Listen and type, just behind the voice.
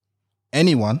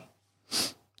anyone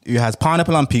who has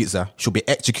pineapple on pizza should be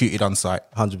executed on site.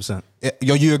 100%.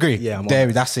 You agree? Yeah, I'm there.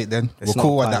 on That's it. Then It's we're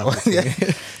cool not on that one. pineapple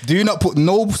Yeah. Do not put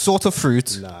no sort of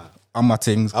fruit on my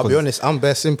things. I'll be honest, I'm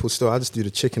bare simple still. I just do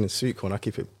the chicken and sweet corn. I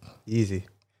keep it easy.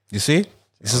 You see,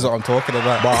 this is what I'm talking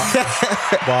about.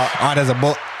 But There's a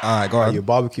but. All right, go on. you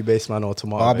barbecue based man or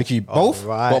tomato? Barbecue, both,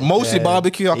 right. but mostly Yeah.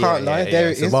 barbecue. I can't lie. There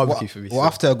it it's a is. barbecue What- for me. Well,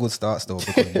 after a good start, though,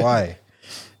 because why?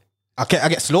 I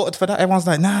get slaughtered for that. Everyone's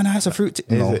like, nah, it's a fruit.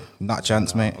 No, it? not a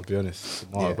chance, mate. I'll be honest.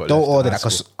 Tomato got Don't left in order high that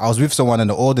because school. I was with someone and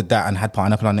they ordered that and had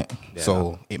pineapple on it.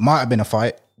 So it might have been a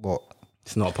fight, but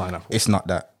It's not pineapple. it's not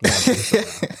that.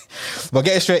 But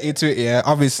getting straight into it, yeah.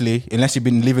 Obviously, unless you've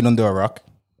been living under a rock,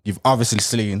 you've obviously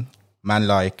seen man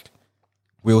like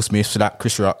Will Smith, so that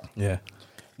Chris Rock. Yeah.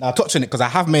 Now, I'll touch on it because I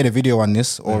have made a video on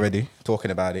this already,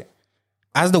 talking about it.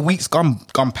 As the weeks gone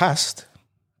past,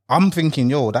 I'm thinking,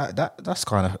 yo, that's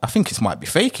kind of. I think it might be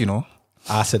fake, you know.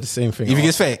 I said the same thing. You think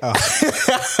it's fake?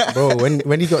 Bro,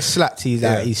 when he got slapped, he's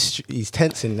like, he's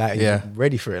tensing, like he's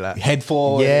ready for it, like Head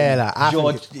forward. yeah, like I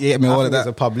George, think, yeah, I mean, all of think it's that.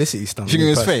 a publicity stunt. You think it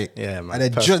was Pers- fake? Yeah, man.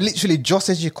 And then literally just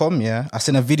as you come, yeah, I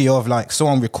seen a video of like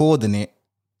someone recording it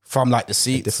from like the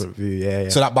seats. different view. Yeah.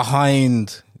 So like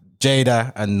behind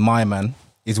Jada and my man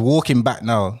is walking back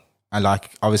now. And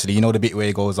like, obviously, you know the bit where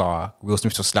he goes, Will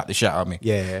Smith just slapped the shit out of me.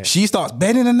 Yeah. She starts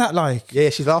bending and that like. Yeah,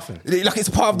 she's laughing. Like it's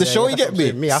part of the show, you that's get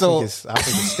what I'm me? saying. So, I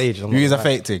think it's staged. I'm You not use a gonna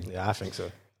fake lie. thing? Yeah, I think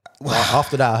so. Well,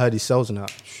 after that, I heard his cells now.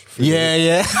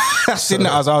 yeah. I seen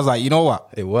that. I was like, you know what?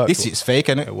 It worked. This is fake,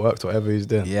 innit? It worked, whatever he's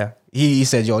doing. Yeah. He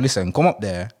said, yo, listen, come up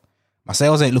there. My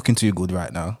sales ain't looking too good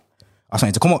right now. I was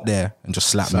saying to come up there and just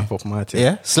slap me. Slap off my team.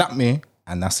 Yeah, slap me,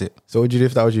 and that's it. So would you do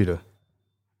if that was you though?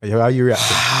 How you reacting?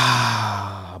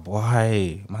 Ah,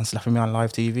 boy, man, slapping me on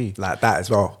live TV. Like that as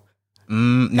well.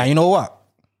 Now you know what?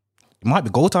 It might be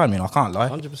go time, you know. I can't lie.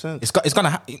 100%. It's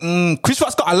gonna. Chris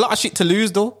Rock's got a lot of shit to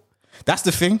lose, though. That's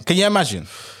the thing. Can you imagine?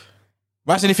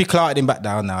 Imagine if he clouted him back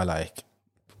down now, like.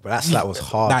 But that slap was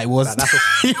hard. That it was. Like,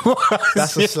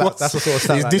 that's a slap. That's a sort of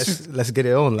slap. It's Like, let's get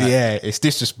it on. Like. Yeah, it's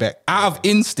disrespect. Out of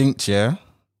instinct, yeah,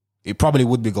 it probably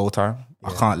would be go time.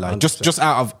 I can't lie. 100%. Just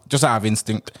out of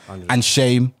instinct 100%. and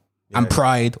shame and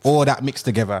pride, all that mixed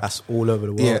together. That's all over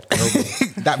the world. Yeah,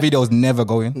 that video's never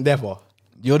going. Never.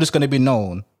 You're just gonna be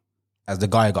known as the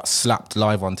guy who got slapped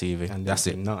live on TV. And That's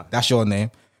it. no. That's your name.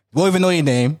 We won't even know your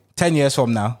name. 10 years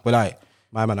from now, we're like,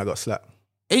 My man, I got slapped.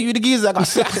 hey, you the geezer that got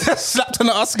slapped on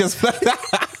the Oscars.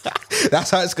 That's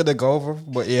how it's gonna go over.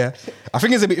 But yeah, I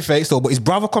think it's a bit fake still. But his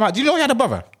brother come out. Do you know he had a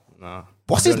brother? Nah.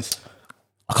 What's his?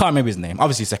 I can't remember his name.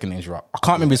 Obviously, his second name's Rock. I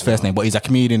can't remember his first name, but he's a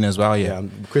comedian as well. Yeah,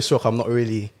 Chris Rock, I'm not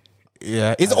really.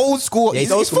 yeah. It's old school. Yeah,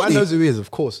 he's old school. Man funny. knows who he is,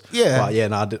 of course. Yeah. But yeah,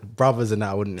 nah, brothers and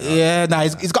that, I wouldn't. Yeah, nah,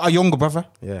 he's got a younger brother.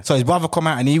 Yeah. So his brother come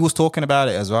out and he was talking about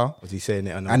it as well. Was he saying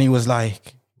it? And he was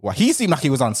like, well, he seemed like he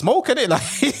was on smoke, innit?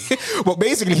 Like, but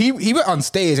basically, he went on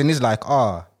stage and he's like,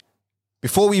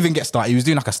 before we even get started, he was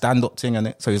doing like a stand up thing,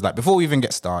 innit? So he's like, before we even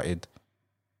get started,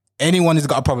 anyone who's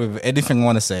got a problem with anything I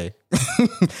want to say,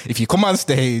 if you come on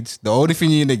stage, the only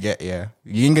thing you're gonna get, you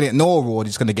ain't gonna get no award, you're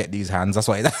just gonna get these hands. That's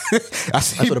what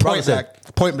that's what the brother said.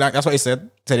 Point blank, that's what he said.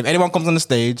 Said if anyone comes on the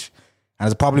stage and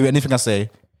has a problem with anything I say,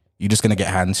 you're just gonna get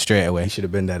hands straight away. He should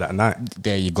have been there that night.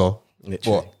 There you go.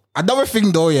 Literally. But another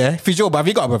thing though, for sure, but have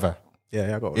you got a brother?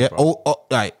 Yeah, I got one. Yeah, bro.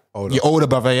 older. Your older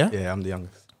brother, yeah? Yeah, I'm the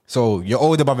youngest. So your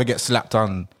older brother gets slapped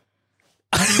on.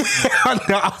 on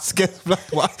the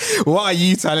Oscars. What are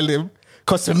you telling him?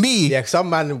 Because to me, Yeah, some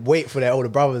man wait for their older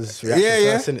brother's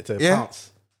reaction first, innit, to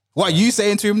pounce. What are you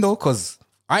saying to him though? Because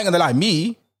I ain't gonna lie,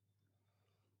 me,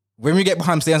 when we get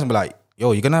behind stage, I'm like,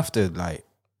 yo, you're gonna have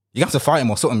to fight him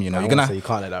or something, you know. I You're wanna gonna say you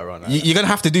can't let that run. you're gonna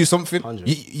have to do something. 100.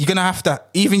 You're gonna have to,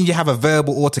 even you have a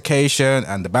verbal altercation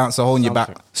and the bouncer holding you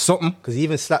back, something. Because he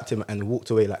even slapped him and walked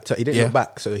away. Like he didn't Yeah. look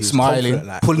back, so he was Smiling, confident,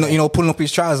 like, pulling up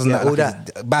his trousers and Yeah, that, all like he's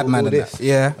that. a bad All man and this. that.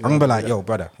 Yeah, I'm gonna be like, do yo,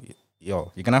 brother,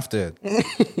 you're gonna have to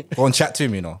go and chat to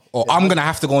him, you know, or I'm gonna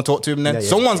have to go and talk to him. Then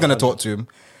someone's gonna talk to him.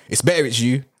 It's better it's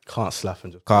you. can't slap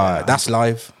and just. That's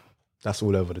live, That's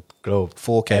all over the globe.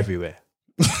 4K. Everywhere.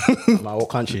 No matter what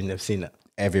country, you've never seen that.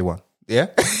 everyone. Yeah,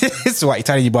 so what you're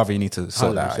telling your brother, you need to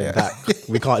sort that out. 100%. Yeah, That-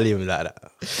 we can't leave him like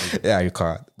that. yeah, you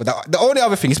can't. But the only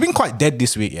other thing, it's been quite dead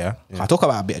this week. Yeah, I talk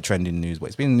about a bit of trending news, but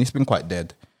it's been quite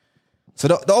dead. So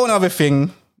the only other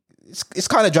thing, it's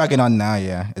kind of dragging on now.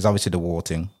 Yeah, is obviously the war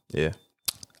thing. Yeah.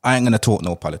 I ain't gonna talk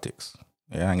no politics.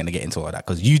 Yeah, I ain't gonna get into all that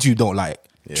because YouTube don't like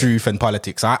truth and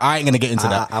politics. I ain't gonna get into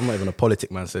that. I'm not even a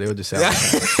politic man, so they'll just say,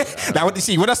 Now, what you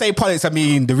see, when I say politics, I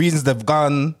mean the reasons they've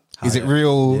gone. Is it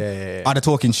real? Yeah. Are they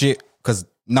talking shit? Because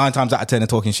 9 times out of 10 they're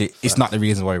talking shit. It's not the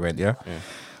reason why we went. Yeah.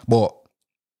 But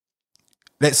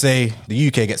let's say the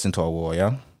UK gets into a war.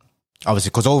 Yeah. obviously,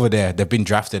 because over there they've been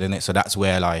drafted in it, so that's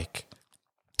where like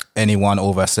anyone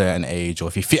over a certain age, or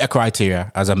if you fit a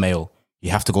criteria as a male,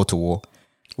 you have to go to war.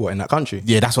 What, in that country?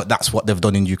 Yeah, that's what they've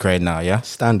done in Ukraine now. Yeah,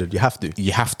 Standard. You have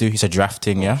to. It's a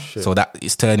drafting. Yeah, so that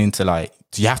it's turned into like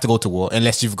you have to go to war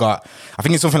unless you've got. I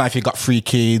think it's something like if you've got 3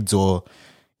 kids, or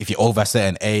if you're over a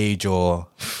certain age, or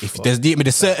if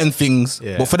there's certain things.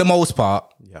 Yeah. But for the most part,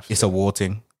 it's a war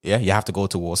thing. Yeah, you have to go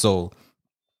to war. So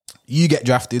you get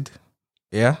drafted.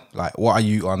 Yeah, like what are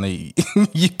you on the?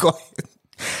 You got.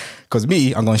 Because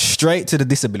me, I'm going straight to the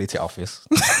disability office,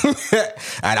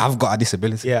 and I've got a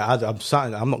disability. Yeah,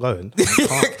 I'm not going.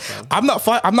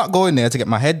 I'm not going there to get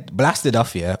my head blasted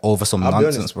off here over some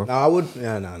nonsense, bro. No, I would.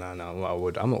 Yeah, no. I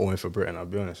would. I'm not going for Britain. I'll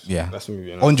be honest. Yeah, that's me.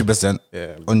 100%.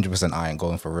 Yeah, 100%. I ain't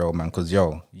going for real, man. Because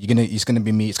it's gonna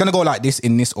be me. It's gonna go like this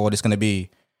in this order. It's gonna be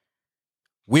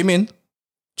women,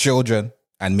 children,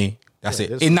 and me. That's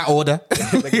it in that order.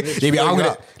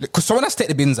 Because someone has to take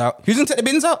the bins out. Who's gonna take the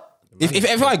bins out?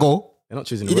 If I go, you're not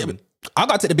choosing the women. I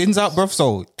got to take the bins out, bro.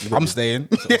 So I'm staying.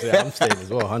 Yeah, I'm staying as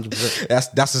well, 100%.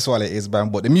 That's just what it is, man.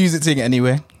 But the music thing,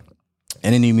 anyway.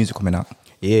 Any new music coming out?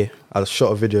 Yeah, I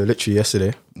shot a video literally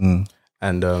yesterday,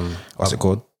 and what's it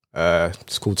called?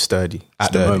 It's called Sturdy.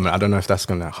 At the moment, I don't know if that's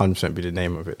gonna 100% be the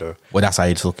name of it though. Well, that's how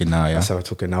you're talking now, yeah. That's how I'm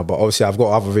talking now. But obviously, I've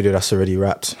got other video that's already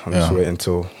wrapped. I'm just waiting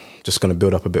until just gonna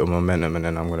build up a bit of momentum, and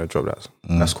then I'm gonna drop that.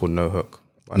 That's called No Hook.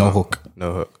 No Hook.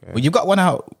 No Hook. Yeah. Well, you got one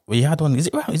out. Well, you had one. Is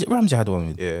it Rams you had one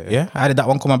with? Yeah. Yeah? How did that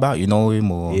one come about? You know him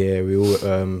or? Yeah, we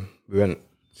all we went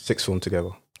sixth form together.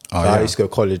 So I used to go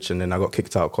to college, and then I got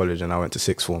kicked out of college, and I went to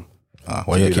sixth form.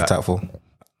 What you kicked out for?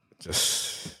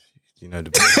 Just just being a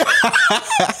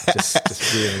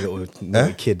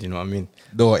little kid. You know what I mean?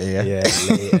 Naughty, yeah. Yeah,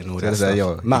 late and all that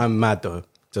stuff. I'm mad though.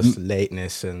 Just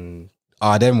lateness and.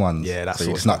 Them ones. Yeah, that's so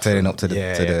you're just not turning up to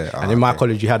the. And in my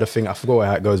college, you had a thing. I forgot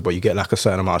how it goes, but you get like a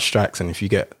certain amount of strikes, and if you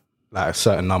get like a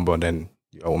certain number, then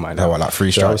you owe my. Like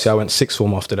 3 strikes. Obviously, I went sixth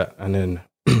form after that, and then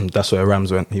that's where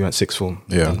Rams went. He went sixth form.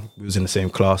 Yeah, and we was in the same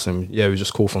class, and we was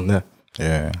just cool from there.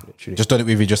 Yeah, literally. Just done it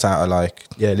with you, just out of like.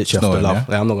 Yeah, literally off the love. Yeah?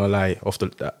 Like, I'm not gonna lie, off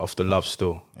the love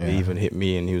still. Yeah. He even hit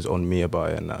me, and he was on me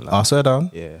about it. And that. Like, so down.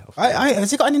 Yeah.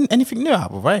 Has he got anything new out?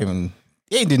 Right?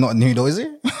 He did not new though, is he?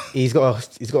 He's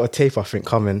got a tape, I think,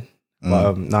 coming.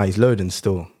 But now he's loading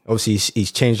still. Obviously,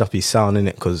 he's changed up his sound in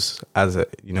it because,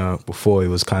 before he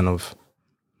was kind of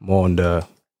more on the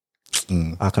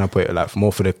how can I put it, like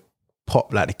more for the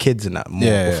pop, like the kids and that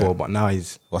more before. Yeah. But now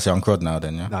he's what's he on crud now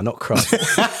then? Yeah, nah, not crud.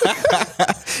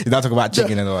 He's not talking about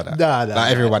chicken and all that. Nah,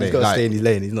 like everybody. He's got to stay in his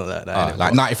lane. He's not that.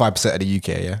 Like 95% of the UK.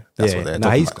 Yeah, that's what they're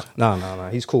talking about. No.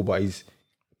 He's cool, but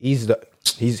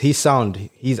his sound,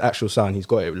 his actual sound, he's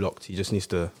got it locked. He just needs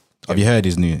to. Have you heard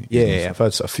his new? Yeah, I've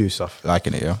heard a few stuff.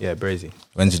 Liking it, yeah? Yeah, brazy.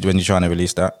 When you trying to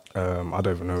release that? I don't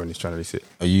even know when he's trying to release it.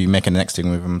 Are you making the next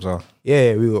thing with him as well?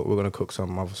 Yeah, we're going to cook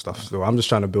some other stuff. So I'm just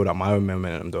trying to build up my own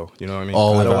momentum though. You know what I mean?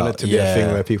 I don't want it to be a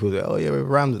thing where people say, oh yeah, we're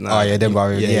Rams now. Oh yeah, then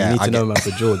you need to know man for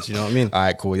George. You know what I mean? All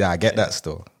right, cool. Yeah, I get that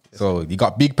still. So you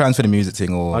got big plans for the music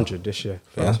thing or? 100 this year.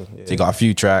 Yeah? So you got a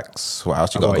few tracks. What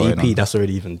else you got going on? EP, that's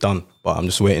already even done. But I'm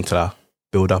just waiting till I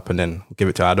build up and then give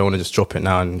it to her. I don't want to just drop it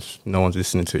now and no one's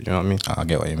listening to it. You know what I mean? I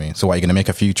get what you mean. So what, you're going to make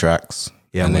a few tracks?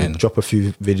 Yeah, and then drop a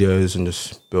few videos and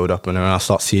just build up. And then I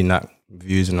start seeing that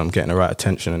views and I'm getting the right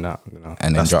attention and that.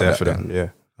 And then drop there that for them.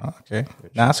 Yeah. Okay.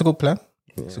 Nah, that's a good plan.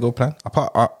 Yeah. It's a good plan.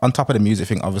 Apart, on top of the music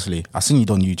thing, obviously, I seen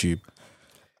you on YouTube.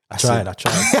 I tried. I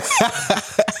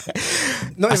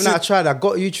tried. I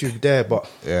got YouTube there, but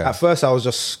at first I was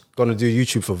just gonna do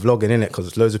YouTube for vlogging, innit?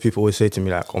 Because loads of people always say to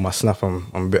me like, on my Snap, I'm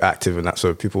a bit active and that.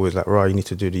 So people always like, right, you need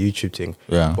to do the YouTube thing.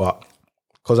 Yeah. But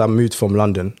because I moved from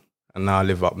London and now I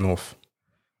live up north,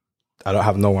 I don't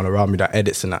have no one around me that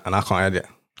edits and that, and I can't edit.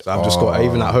 So I've just got,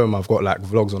 even at home, I've got like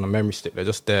vlogs on a memory stick. They're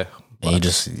just there. And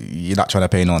you're not trying to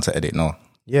pay no one to edit, no?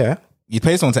 Yeah. You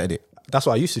pay someone to edit? That's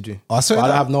what I used to do. I don't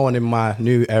have no one in my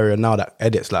new area now that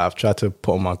edits. Like I've tried to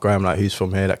put on my gram like who's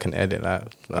from here that can edit.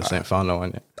 Like I just ain't found no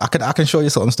one yet. I can show you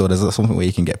something still. There's something where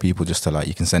you can get people just to like,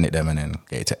 you can send it them and then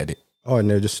get it to edit. Oh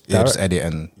no, just edit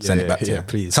and send it back to you.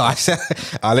 Please. So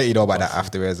I'll let you know about that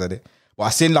afterwards. But I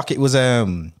seen like it was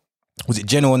it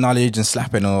general knowledge and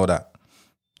slapping and all that?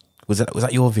 Was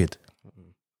that your vid?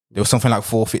 There was something like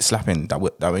forfeit slapping that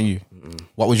were you.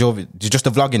 What was your vid? Just the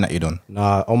vlogging that you done?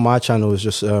 Nah, on my channel it's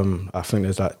just I think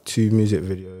there's like 2 music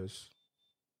videos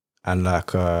and like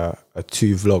 2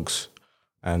 vlogs,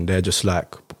 and they're just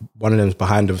like one of them's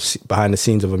behind the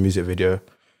scenes of a music video,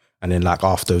 and then like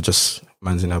after just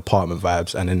man's in apartment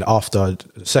vibes, and then after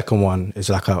the second one is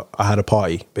like I had a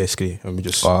party basically, and we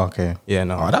just okay. Yeah,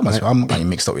 no. That must I'm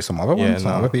mixed up with some other ones,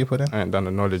 some other people then. I ain't done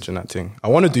the knowledge and that thing. I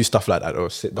want to do stuff like that or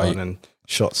sit down and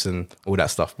shots and all that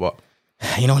stuff. But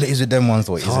You know what it is with them ones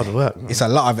though? it's hard work, man. It's a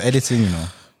lot of editing, you know.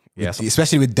 Yeah,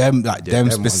 Especially with them, like them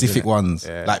them ones, specific innit? ones.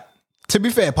 Yeah. Like, to be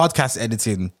fair, podcast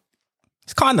editing,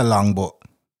 it's kind of long, but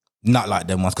not like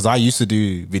them ones. Because I used to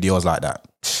do videos like that.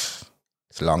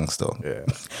 It's long still. Yeah.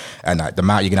 And like the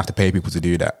amount you're gonna have to pay people to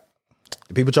do that.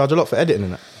 Do people charge a lot for editing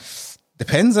and that?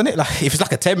 Depends on it. Like if it's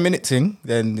like a 10-minute thing,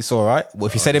 then it's all right. But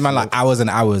if you set it man like hours and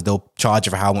hours, they'll charge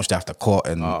you for how much they have to cut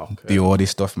and do all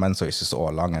this stuff, man. So it's just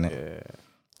all long, innit? Yeah.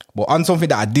 But on something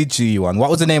that I did see you on, what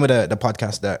was the name of the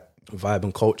podcast that Vibe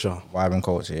and culture. Vibe and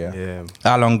Culture? Yeah. Yeah.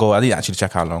 How long ago? I didn't actually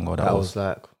check how long ago that That was. was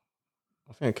like,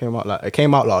 I think it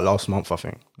came out like last month, I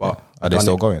think. But Are they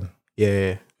still going?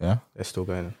 Yeah, Yeah. they're still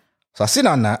going. So I seen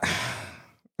on that.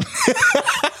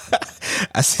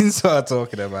 I seen someone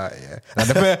talking about it. Yeah. Now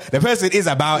the person is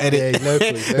about it. Yeah,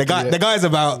 local, the guy's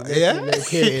about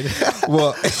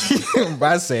Well,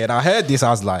 man saying I heard this, I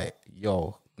was like,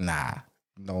 yo, nah,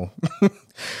 no.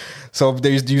 So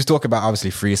you was talking about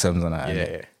obviously threesomes and that. Yeah.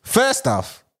 innit? First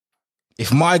off,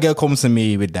 if my girl comes to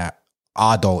me with that,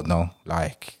 I don't know.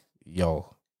 Like,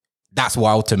 yo, that's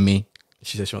wild to me.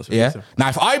 She said she wants to Yeah. be Now,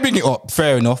 if I bring it up,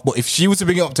 fair enough. But if she was to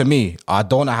bring it up to me, I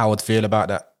don't know how I'd feel about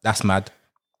that. That's mad.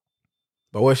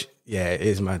 But what if it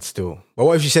is mad still. But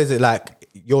what if she says it like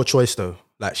your choice though?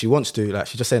 Like she wants to, like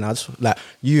she's just saying, I just like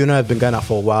you and her have been going out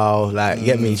for a while, like you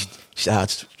get me? She I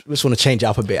just want to change it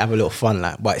up a bit, have a little fun,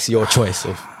 like, but it's your choice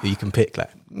of who you can pick, like.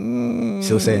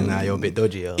 Still saying nah, you're a bit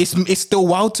dodgy. Or, It's still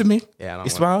wild to me. Yeah, I know,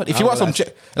 it's man. wild. If I you want know, some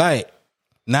like,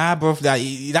 nah, bro, like,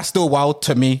 that's still wild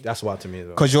to me. that's wild to me as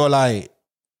well. Because you're like,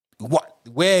 what?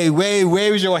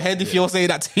 Where is your head if you're saying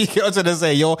that to me? I was gonna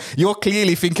say you're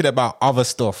clearly thinking about other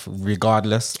stuff,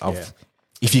 regardless of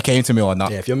if you came to me or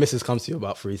not. Yeah, if your missus comes to you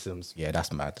about threesomes, Yeah,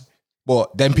 that's mad.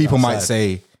 But then people That's might sad.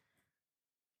 say,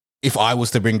 if I was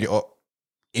to bring it up,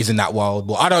 isn't that wild?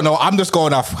 But I don't know. I'm just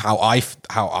going off how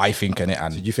I think in it, do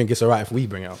and you think it's alright if we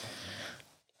bring it up?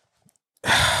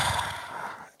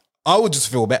 I would just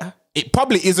feel better. It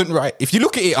probably isn't right if you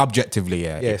look at it objectively.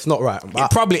 Yeah, Yeah, it's not right, it but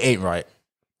probably ain't right.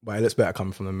 it looks better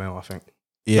coming from the male, I think.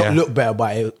 Yeah, Not look better,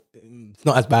 but it's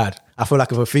not as bad. I feel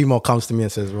like if a female comes to me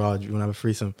and says, "Raj, you want to have a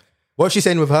threesome?" What if she's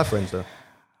saying with her friends though?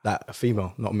 Like a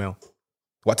female, not male.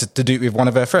 what to do with one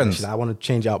of her friends? She's like, I want to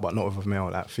change out, but not with a male,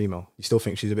 like female. You still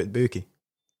think she's a bit booky?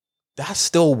 That's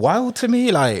still wild to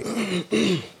me. Like,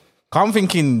 I'm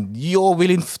thinking you're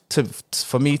willing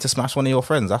for me to smash one of your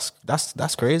friends.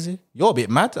 That's crazy. You're a bit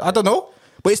mad. I don't know,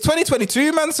 but it's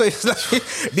 2022, man. So it's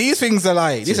like these things are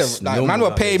like this. Just Are, like normal man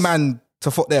will pay nowadays. man to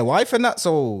fuck their wife and that.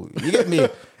 So you get me.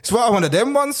 It's one of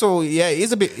them ones. So yeah,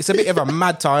 it's a bit of a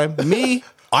mad time. Me,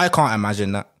 I can't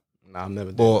imagine that. Nah, I'm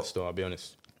never doing But- that still, I'll be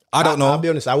honest. I don't know. I'll be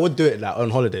honest, I would do it like on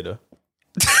holiday though.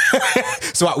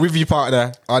 So what, with your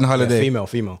partner on holiday. Yeah,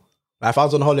 female. Like if I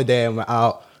was on holiday and we're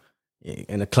out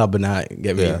in a club and that, you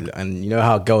get me? Yeah. And you know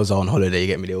how girls are on holiday, you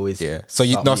get me? They always Yeah. So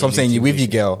you start know what I'm meeting saying? new You're with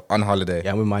people. your girl on holiday.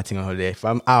 Yeah, I'm with my thing on holiday. If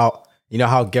I'm out, you know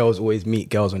how girls always meet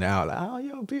girls when they're out, like, oh,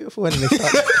 you're beautiful. And they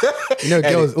start, you know,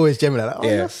 girls always generally like, oh,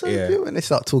 Yeah, you're so yeah. beautiful. And they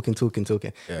start talking.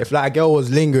 If like a girl was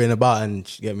lingering about and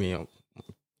she get me,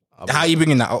 How you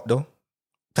bringing that up though?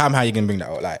 Tell me how you can bring that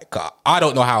up. Like, 'cause I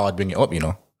don't know how I'd bring it up. You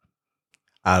know.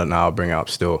 I don't know, I'll bring it up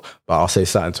still, but I'll say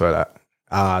something to her like,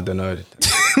 I don't know.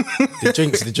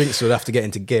 the drinks will have to get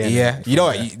into gear. Yeah, you know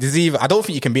what? I don't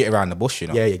think you can beat around the bush. You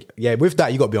know. Yeah. With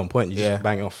that, you got to be on point. You Yeah. just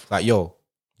bang it off. Like, yo,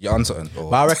 you're on something. Or-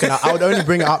 But I reckon I would only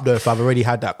bring it up though if I've already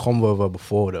had that convo with her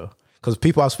before though. Because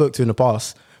people I've spoke to in the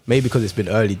past, maybe because it's been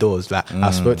early doors, like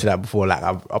I spoke to that before, like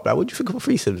I'm like, what do you think of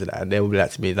threesomes? And they would be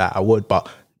like to me that I would, but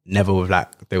never with like,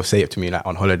 they'll say it to me like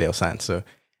on holiday or something. So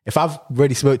if I've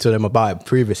already spoke to them about it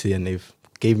previously and they've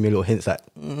gave me little hints that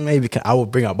maybe I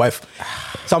would bring up. But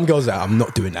if some girls that I'm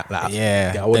not doing that, like,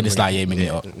 Yeah, I wouldn't then it's bring like, yeah, bring it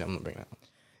up. I'm not bringing that up.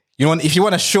 You know, if you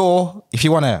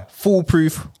want a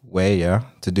foolproof way, yeah,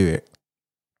 to do it,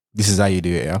 this is how you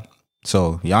do it, yeah.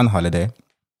 So you're on holiday.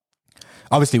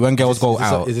 Obviously, when girls go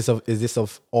out, Is this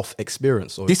of off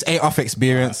experience or this ain't off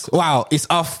experience. Wow, it's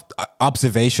off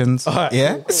observations. Alright.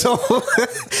 Yeah, so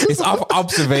it's off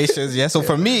observations. Yeah, so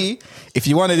for me, if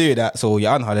you want to do that, so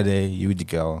you're on holiday, you with the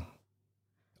girl.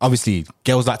 Obviously,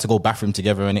 girls like to go bathroom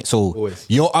together, innit? So Always.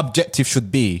 your objective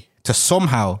should be to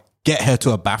somehow get her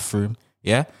to a bathroom.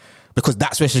 Yeah, because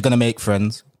that's where she's gonna make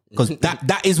friends. Because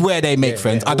that is where they make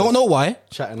friends. yeah, I don't know why.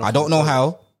 Chatting I off don't the know toilet.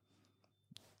 how.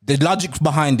 The logic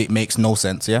behind it makes no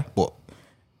sense, yeah? But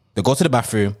they go to the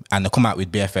bathroom and they come out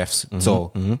with BFFs.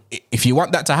 So if you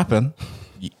want that to happen,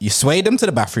 you sway them to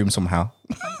the bathroom somehow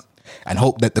and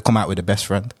hope that they come out with the best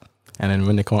friend. and then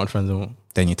when they come out friends, they won't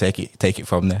Then you take it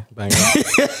from there. bang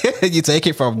it. You take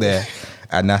it from there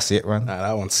and that's it, man. Nah,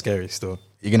 that one's scary still.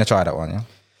 You're gonna try that one, yeah?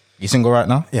 You single right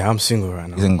now? Yeah, I'm single right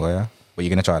now. You single, yeah? But you're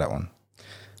gonna try that one.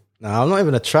 Nah, I'm not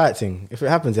even a try it thing. If it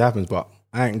happens, it happens. But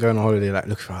I ain't going on holiday like,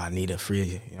 look, I need a free.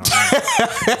 You know what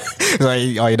I mean? So,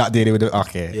 you're not dealing with it?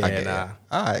 Okay. Yeah, I get nah. it.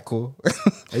 All right, cool.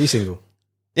 Are you single?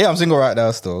 Yeah, I'm single right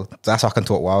now still. That's how I can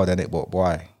talk wild, innit? But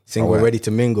why? Single, Oh, ready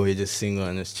to mingle. You're just single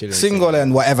and just chilling. Single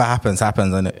and whatever happens,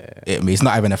 innit? It's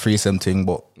not even a threesome thing,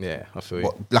 but, Yeah, I feel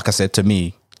you. like I said, to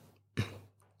me,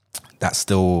 that's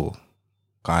still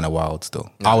kind of wild still.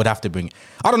 I would have to bring...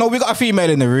 I don't know, we got a female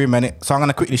in the room, innit? So I'm going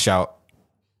to quickly shout.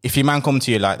 If your man come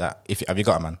to you like that, have you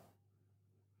got a man?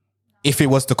 If he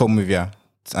was to come with you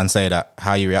and say that,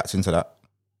 how are you reacting to that?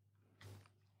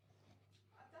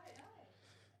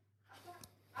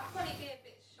 I'd probably be a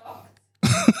bit shocked.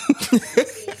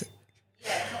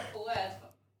 Yeah, not for words,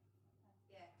 but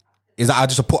Is that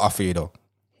just a put off for you though?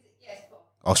 yes, but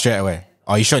Oh, straight away?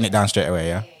 Oh, you shutting it down straight away,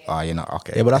 yeah? Oh, you're not,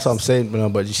 okay. Yeah, but that's what I'm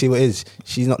saying. But you see what it is?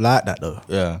 She's not like that though.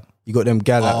 Yeah. You got them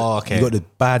gal. Like, Oh, okay. You got the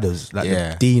badders, like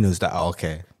Yeah. the Dinas that are.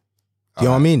 Okay. Do you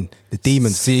know what I mean? The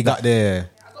demons. See, you got the...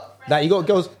 Like you got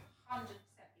girls.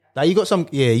 Like you got some.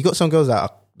 Yeah, you got some girls that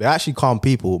are, they're actually calm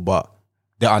people, but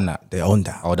They're on that. they're on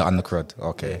that. Oh, they're on the crud.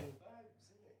 Okay.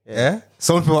 Yeah?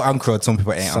 Some people are on crud, some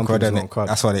people ain't Some on crud, people innit? on crud.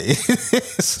 That's what it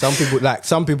is.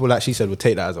 Some people, like she said, would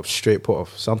take that as a straight put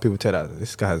off. Some people take that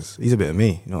as, he's a bit of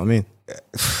me. You know what I mean?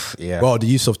 Yeah. Well, the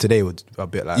youth of today would a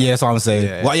bit like Yeah, that's what I'm saying.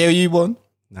 Yeah. What year were you born?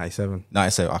 97.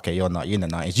 97. Okay, you're not. You're in the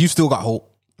 90s. You've still got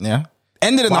hope. Yeah?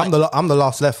 End of the But night. I'm the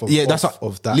last left of, Yeah, that's of, what,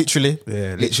 of that. Literally.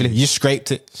 Yeah, literally. You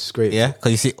scraped it. Scraped Yeah?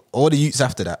 Because you see, all the youths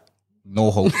after that,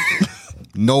 no hope.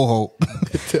 No hope.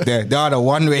 They're on a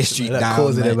one-way street That down.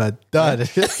 causing them mate. a done.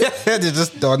 They're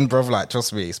just done, bro. Like,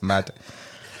 trust me, it's mad.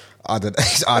 I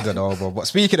don't know, bro. But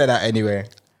speaking of that anyway,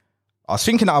 I was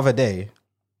thinking the other day,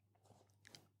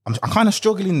 I'm kind of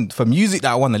struggling for music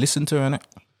that I want to listen to, innit?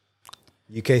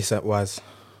 UK set wise.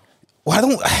 Well, I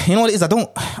don't, you know what it is?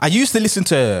 I used to listen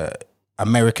to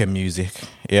American music,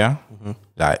 yeah?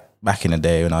 Like back in the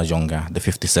day when I was younger, the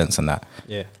 50 Cents and that.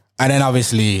 Yeah. And then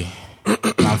obviously,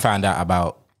 I found out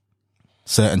about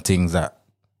certain things that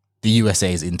the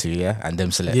USA is into, yeah? And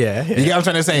them select. Yeah, You get what I'm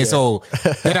trying to say? So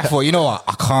then I thought, you know what?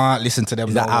 I can't listen to them.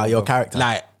 Is that out of your character?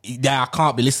 Like, yeah, I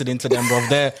can't be listening to them,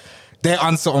 bro. They're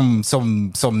on some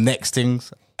next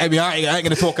things. I mean, I ain't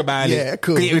gonna talk about Yeah, it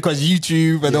cool. because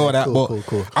YouTube and all that.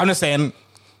 Cool. I'm just saying,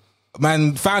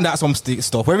 man, found out some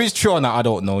stuff. Whether it's true or not, I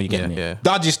don't know. You get me? Yeah.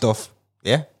 Dodgy stuff.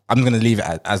 Yeah, I'm gonna leave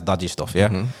it as dodgy stuff.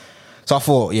 Yeah. So I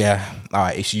thought, yeah, all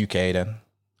right, it's UK then.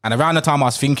 And around the time I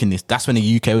was thinking this, that's when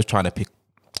the UK was trying to pick,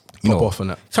 Pop off on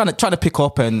that. trying to pick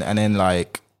up and then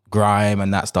like grime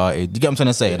and that started. You get what I'm trying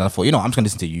to say? And I thought, you know, I'm just gonna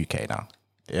listen to UK now.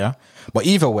 Yeah. But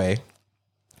either way,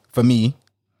 for me,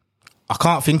 I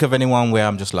can't think of anyone where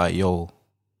I'm just like, yo,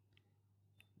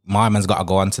 my man's got to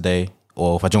go on today.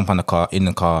 Or if I jump in the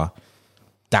car,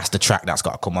 that's the track that's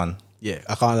got to come on. Yeah,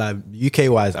 I can't lie. UK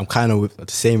wise, I'm kind of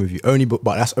the same with you.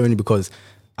 But that's only because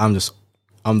I'm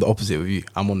the opposite with you.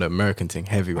 I'm on the American thing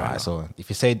heavy right now. Right, so if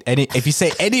you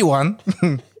say anyone,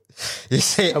 you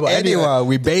say But anyone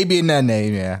with baby in their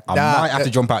name, yeah, I might have to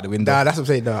jump out the window. Nah, that's what I'm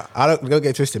saying. Nah, I don't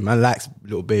get twisted. Man likes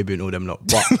Little Baby and all them lot,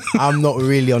 but I'm not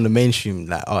really on the mainstream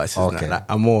like artists. Okay. Okay. Like,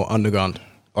 I'm more underground.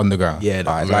 On the ground. Yeah,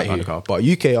 Alright, like you. underground. But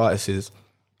UK artists is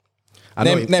I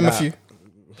know Name a few.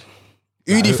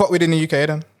 Who do you fuck with in the UK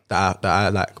then? that I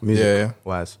like music Yeah.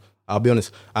 wise. I'll be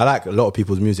honest. I like a lot of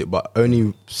people's music, but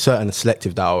only certain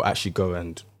selective that I'll actually go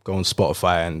on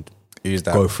Spotify and Who's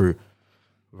that? go through.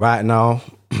 Right now,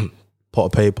 Pot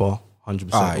of Paper,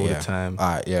 100% all yeah. the time.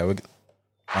 All right, yeah. I'm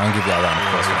gonna give you a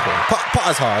round of applause.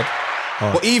 Potter's hard.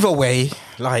 But either way,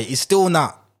 like, it's still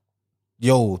not.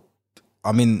 Yo,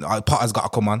 I mean, Potter's got to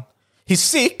come on. He's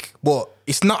sick, but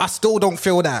it's not. I still don't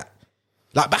feel that.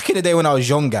 Like back in the day when I was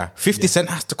younger, 50 Cent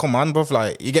has to come on, bro.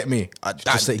 Like, you get me?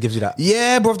 Just that it gives you that.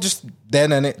 Yeah, bro. Just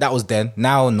then and that was then.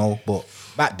 Now no, but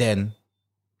back then,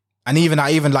 and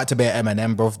I even like to bet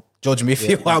Eminem, bro. Judge me if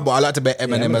you want, but I like to bet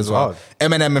Eminem Eminem's as well. hard.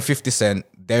 Eminem and 50 Cent,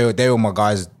 they were my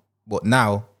guys. But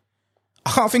now, I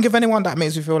can't think of anyone that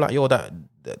makes me feel like, yo, that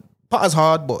Potter's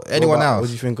hard, but anyone else. What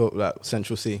do you think of like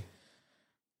Central C?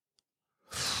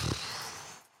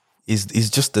 Is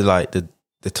just the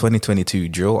 2022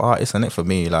 drill artist, isn't it, for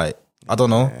me? Like, I don't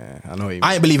know. Yeah, I know what you mean.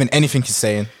 I ain't believing anything he's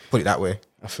saying. Put it that way.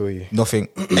 I feel you. Nothing.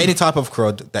 Any type of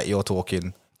crud that you're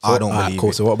talking, I don't believe cool.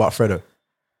 it. So what about Fredo?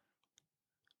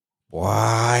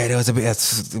 Why? There was a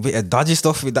bit of dodgy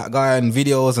stuff with that guy and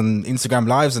videos and Instagram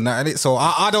lives and that, and it. So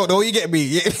I don't know. You get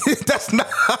me?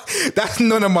 That's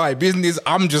none of my business.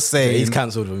 I'm just saying. He's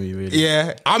cancelled for me, really.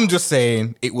 Yeah, I'm just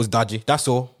saying it was dodgy. That's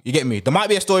all. You get me? There might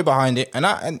be a story behind it.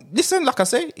 And listen, like I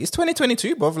say, it's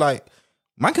 2022, bruv. Like,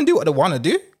 Man can do what they want to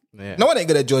do. Yeah. No one ain't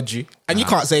gonna judge you, and you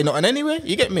can't say nothing anyway.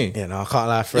 You get me? Yeah, no, I can't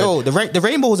lie, Fred. Yo, the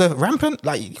rainbows are rampant.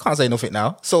 Like you can't say nothing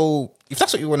now. So if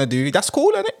that's what you want to do, that's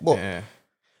cool, isn't it? But Yeah.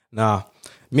 Nah,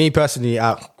 me personally,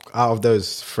 out of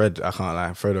those, Fred, I can't lie.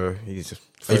 Fredo, he's just.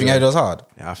 you think it was hard?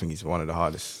 Yeah, I think he's one of the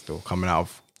hardest still coming out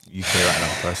of UK right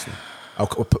now, personally. I'll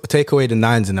take away the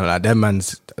nines and them, like, them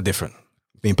man's are different.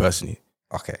 Me personally.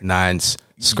 Okay, Nines,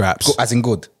 scraps. as in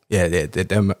good. Yeah,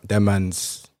 them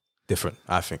man's different,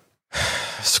 I think.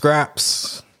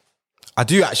 Scraps. I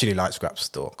do actually like scraps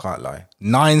still, can't lie.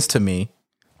 Nines to me,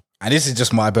 and this is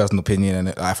just my personal opinion,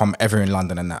 and like, if I'm ever in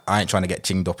London and that, I ain't trying to get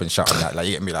chinged up and shut on that. Like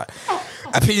you get me, like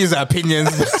opinions are opinions.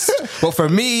 But for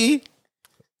me,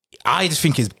 I just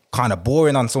think he's kind of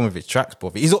boring on some of his tracks, bro.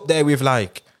 He's up there with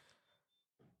like,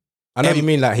 I know what you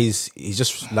mean, like he's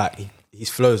just like his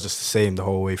flow's just the same the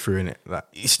whole way through, innit? Like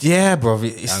yeah, bro. I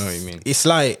know what you mean. It's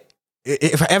like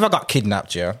if I ever got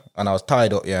kidnapped, yeah, and I was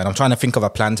tied up, yeah, and I'm trying to think of a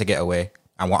plan to get away,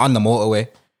 and we're on the motorway,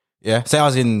 yeah. Say I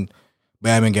was in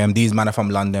Birmingham, these man are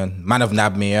from London, man have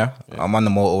nabbed me, yeah. I'm on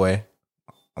the motorway,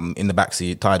 I'm in the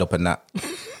backseat, tied up and that.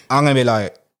 I'm gonna be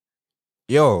like,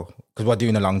 yo, because we're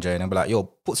doing a long journey, and be like, yo,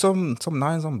 put some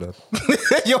nines on, blood.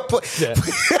 yo, put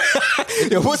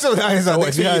some nines on.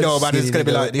 Next thing you know, man, it's gonna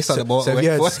be like this on the motorway. So if you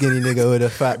had a skinny nigga with a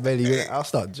fat belly, I'll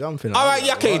start jumping. All right,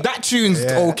 yeah, okay, that tune's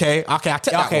okay. Okay, I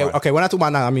take that one. Okay. When I talk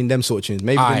about now, I mean them sort of tunes.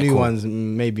 Maybe the Alright, new cool. ones,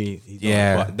 maybe he's not,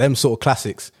 Yeah. but them sort of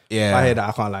classics. Yeah. If I hear that,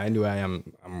 I can't lie. Anyway,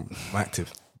 I'm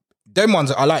active. Them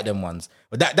ones, I like them ones.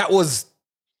 But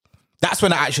that's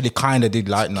when I actually kind of did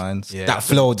like nines. Yeah. That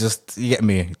flow, just, you get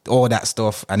me? All that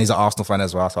stuff. And he's an Arsenal fan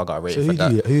as well, so I got a rating for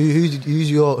that. Who did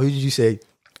you say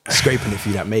scraping it for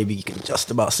you that maybe you can just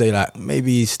about say like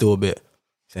maybe he's still a bit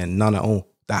saying none at all.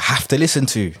 That I have to listen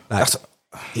to. Like, That's,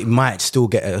 it might still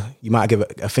you might give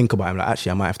a think about him. Like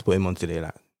actually, I might have to put him on today.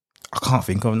 Like, I can't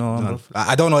think of no one. Like,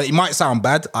 I don't know. It might sound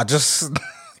bad. I just... do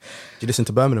you listen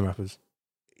to Birmingham rappers?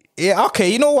 Yeah, okay.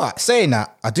 You know what? Saying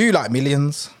that, I do like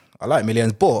Millions. I like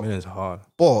Millions, but Millions are hard.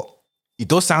 it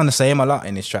does sound the same a lot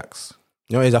in his tracks.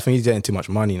 You know what it is? I think he's getting too much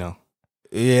money now.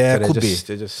 Yeah, So could be.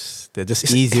 They're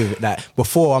just easy with it. Like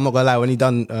before, I'm not gonna lie, when he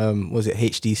done was it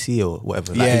HDC or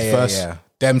whatever? Like his first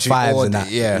Them two fives all and the-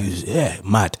 that. yeah. He was,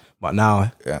 mad. But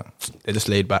now Yeah. they're just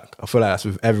laid back. I feel like that's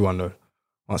with everyone though.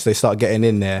 Once they start getting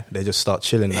in there, they just start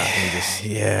chilling. Like, and just,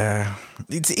 Yeah,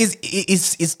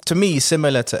 it's to me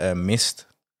similar to Mist.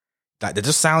 Like they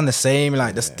just sound the same.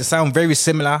 Like they sound very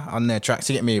similar on their tracks.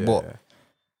 You get me? But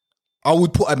I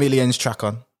would put a Millions track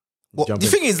on. But Jump the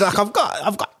in. thing is, like I've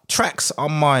got tracks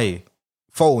on my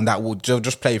phone that would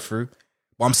just play through.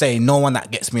 But I'm saying no one that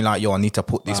gets me like, yo, I need to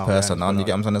put this person yeah, on. You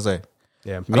get what I'm trying to say?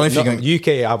 yeah. I don't know if you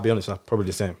can- UK, I'll be honest, I'm probably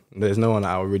the same. There's no one that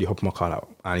I would really hop in my car like,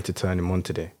 I need to turn him on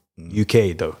today.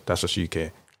 UK though, that's just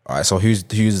UK. All right. So who's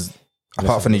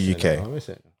apart from the UK?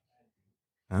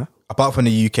 Apart from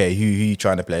the UK, who you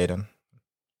trying to play then?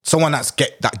 Someone that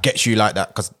gets you like that,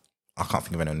 because I can't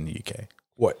think of anyone in the UK.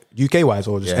 What, UK wise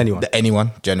or just anyone?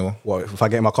 Anyone, general. What, if I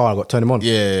get in my car, I got to turn him on?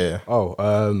 Yeah. Oh,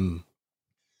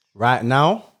 right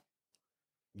now,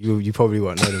 you probably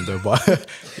won't know them though, but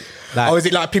like, Oh, is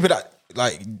it like people that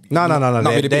like? no. not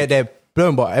really big? They're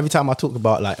blown, but every time I talk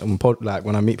about like like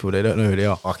when I meet people, they don't know who they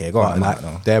are. Okay, go on. But, like,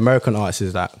 No. they're American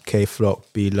artists like K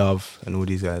Flock, B Love, and all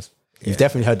these guys. You've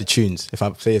definitely heard the tunes. If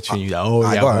I say a tune, you're like, oh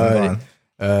yeah, go I've on, heard go it.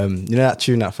 on. You know that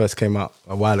tune that first came out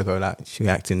a while ago, like she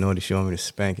acting naughty, she want me to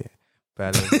spank it.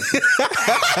 Bad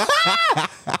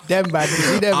them bad, you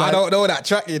see them I bad. don't know that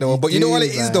track, you know, but you know what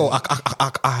it is man. though.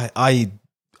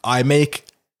 I make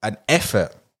an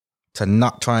effort to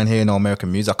not try and hear no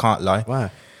American music. I can't lie,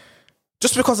 Why?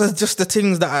 just because of just the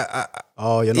things that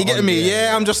Oh, you're not you get on me. it,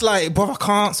 Yeah, I'm just like, bro, I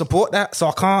can't support that, so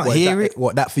I can't What, hear that, it.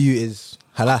 What that for you is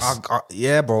halas.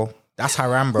 Yeah, bro. That's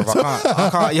haram, bro.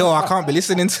 I can't be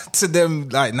listening to them.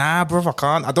 Like, nah, bro, I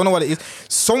can't. I don't know what it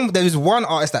is. There's one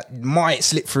artist that might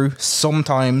slip through.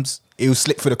 Sometimes he'll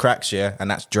slip through the cracks, yeah,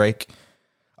 and that's Drake.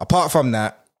 Apart from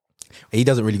that, He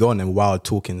doesn't really go on them wild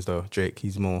talkings though. Drake,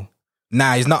 he's more.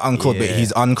 nah, he's not uncrud, but Yeah.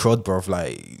 he's uncrud, bro.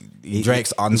 Like,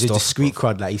 Drake's on He's stuff. a discreet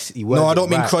crud. Like he words No, I it don't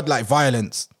mean right. crud like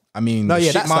violence. I mean, No, yeah,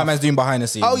 shit that my stuff. man's doing behind the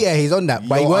scenes. Oh yeah, he's on that,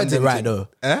 but he You're words on it them right thing. though.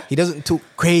 Eh? He doesn't talk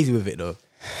crazy with it though.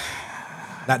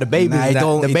 Like the babies, Nah, he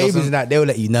don't- the he babies, doesn't. that they'll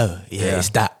let you know. Yeah, it's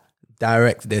that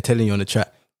direct. They're telling you on the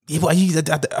track. Yeah, but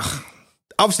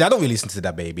obviously, I don't really listen to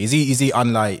that baby. Is he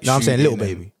on like? No, I'm saying shooting Lil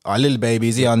and- Baby. Oh, little baby.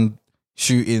 Is he on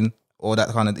shooting or that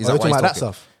kind of? Is Are that you what talking he's about that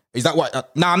talking? stuff? Is that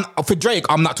what? Nah, for Drake,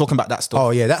 I'm not talking about that stuff. Oh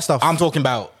yeah, that stuff. I'm talking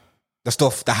about the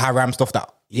stuff, the haram stuff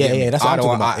that. you yeah, get me? yeah, that's what I I'm don't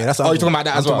talking want- about. Yeah, that's what oh, I'm you're talking about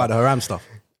that I'm as well. talking about the haram stuff.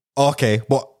 Okay,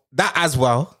 but that as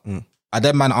well. Are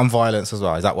them man on violence as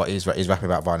well? Is that what he's rapping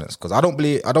about violence? Because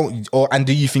and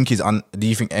do you think do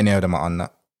you think any of them are on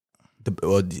that?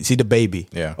 See the baby.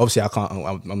 Yeah. Obviously,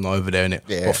 I'm not over there in it.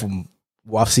 Yeah. But from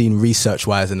what I've seen research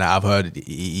wise and that I've heard,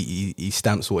 he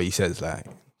stamps what he says. Like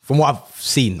from what I've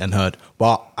seen and heard,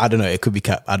 but I don't know. It could be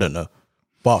cap. I don't know.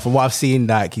 But from what I've seen,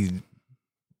 like his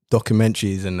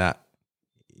documentaries and that,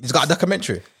 He's got a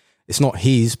documentary. it's not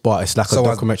his, but it's like So a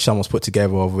documentary someone's put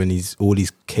together of when he's all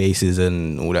these cases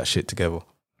and all that shit together.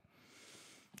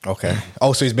 Okay.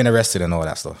 Oh, so he's been arrested and all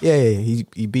that stuff. Yeah, he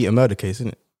beat a murder case, isn't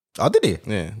it? Oh, did he?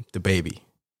 Yeah, the baby.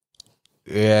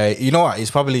 Yeah. You know what?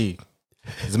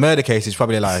 His murder case is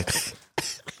probably like,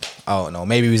 I don't know.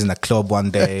 Maybe he was in a club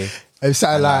one day. It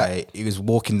sounded and, like he was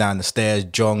walking down the stairs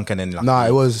drunk, and then like, no,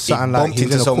 it was something like bumped he's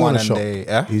into in a someone corner and shop.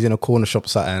 they, He's in a corner shop,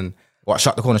 something. What,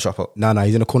 shut the corner shop up? No,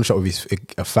 he's in a corner shop with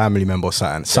a family member or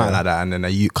something like that. And then a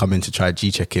youth come in to try to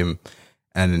G-check him.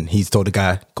 And he's told the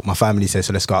guy, my family says,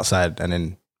 so let's go outside. And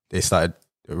then they started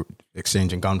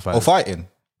exchanging gunfire. Or fighting?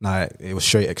 No, it was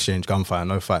straight exchange gunfire,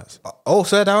 no fights. Oh,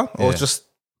 sir down? Or Yeah. just...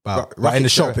 But Ra- right in the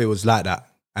racket shop, share. it was like that.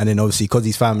 And then obviously, because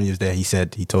his family was there, he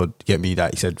said, he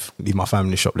said, leave my family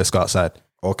in the shop, let's go outside.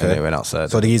 Okay. And they went outside.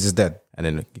 So the geezer's dead? And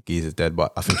then the geezer's dead,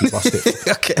 but I think he busted.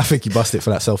 Okay. I think he busted for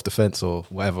that self-defense or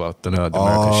whatever. I don't know. The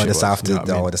American Oh, shit the was, self, you know what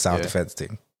I mean? the self Yeah. defense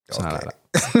thing. Something Okay. like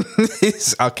that.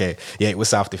 It's- okay. Yeah, it was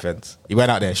self defense. He went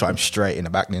out there and shot him straight in the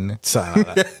back, didn't he? Something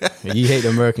like that. You hate the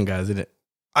American guys, isn't it?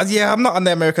 Yeah, I'm not an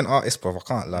American artist, bro. I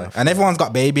can't lie. And everyone's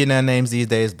got baby in their names these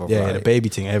days, bro. Yeah, like, the baby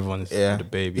thing. Everyone's Yeah. the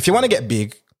baby. If you want to get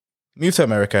big, move to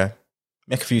America,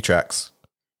 make a few tracks,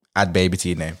 add baby to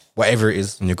your name, whatever it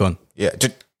is. and you're gone. Yeah,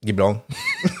 just give long.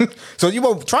 So you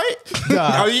won't try it?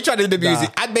 Nah. Are you trying to do the music?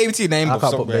 Add baby to your name. I bro,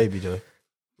 can't put somewhere. baby though.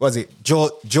 Was it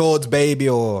George baby,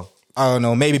 or I don't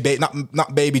know, maybe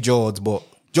not baby George, but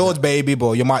George baby,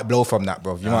 but you might blow from that,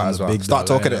 bro. You might as well start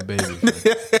talking it. baby.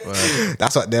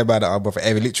 That's what they're bad at, bro. For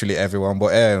literally everyone.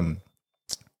 But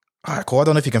all right, cool. I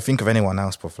don't know if you can think of anyone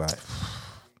else, bro. Like,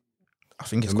 I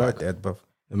think it's quite dead, bro.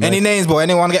 Any names, bro?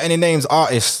 Anyone get any names?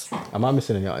 Artists? Am I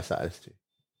missing any artists out of this too?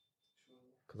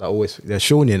 Because I always there's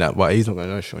Shawnee in that, but he's not gonna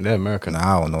know Shawnee. They're American.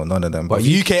 Nah, I don't know none of them. But But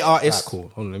UK Alright, artists. cool.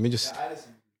 Hold on, let me just.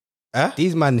 Huh?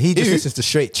 These man, he just Who? listens to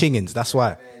straight chingins. That's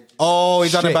why. Oh,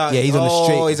 he's on Straight- about. yeah, he's on the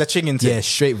straight- Oh, he's a chinging thing. Yeah,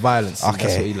 straight violence. Okay.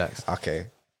 That's what he likes. Okay.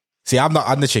 See, I'm not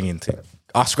on the chinging thing.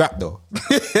 I scrap though.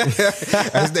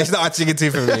 It's not a chinging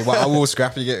thing for me, but I will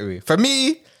scrap. You get me? For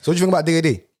me, So what do you think about Digga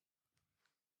D?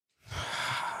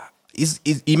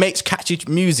 he makes catchy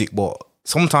music, but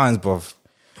sometimes, bruv,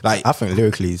 like I think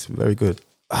lyrically he's very good.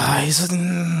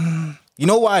 you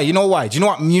know why? You know why? Do you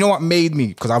know what made me?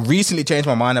 Because I recently changed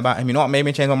my mind about him. You know what made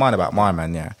me change my mind about my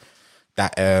man? Yeah,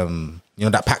 that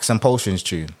that Packs and Potions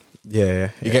tune. Yeah,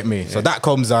 You get me? So that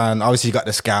comes on. Obviously, you got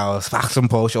the scowls, Packs and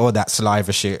Potions, all that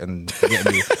saliva shit, and you get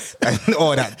me, and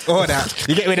all that.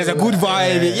 You get me? There's a good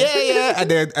vibe. Yeah.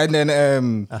 And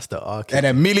then that's the arc. and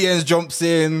then Millions jumps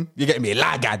in. You get me?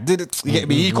 Laga did it. You get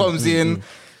me? He comes in.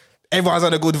 Everyone's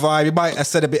on a good vibe. He might have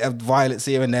said a bit of violence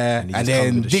here and there. he And just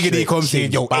then comes with a Diggity straight comes in,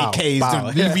 chin. yo, Bow, AKs,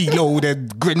 bow. reload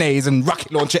and grenades and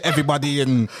rocket launch at everybody.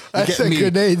 And you I get said me?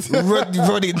 grenades.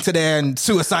 run into there and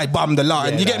suicide bomb the lot.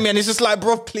 And Yeah, you get like- me? And it's just like,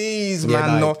 bro, please, Yeah,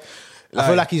 man. like- No. I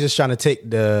feel like he's just trying to take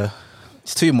the.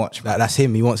 It's too much, man. That's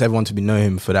him. He wants everyone to know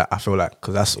him for that. I feel like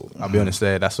because that's. I'll be honest.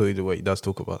 That's what he does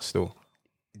talk about still.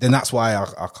 Then that's why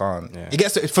I can't. Yeah. It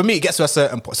gets for me. It gets to a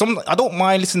certain point. I don't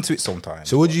mind listening to it sometimes.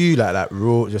 So would you like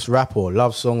raw, just rap or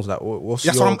love songs? Like what's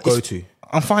That's your what go to?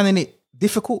 I'm finding it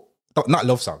difficult. Not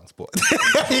love songs, but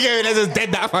you get me? There's just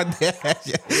dead that one there.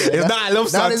 It's not a love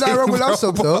song. Nah, there's nothing wrong with bro. love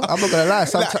songs though. I'm not gonna lie.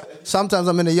 Sometimes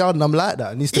I'm in the yard and I'm like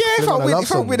that. I need to Yeah, if fling on I'm a love with,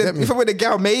 song, you get me? if I'm with a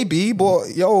girl, maybe.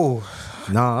 But yo,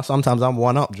 Nah, sometimes I'm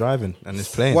one up driving and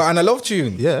it's playing. what, and a love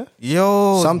tune? Yeah.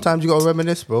 Yo, Sometimes you gotta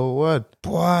reminisce, bro. Word.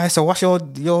 boy. So what's your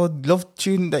love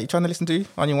tune that you're trying to listen to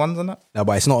on your ones and that? No,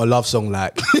 but it's not a love song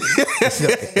like.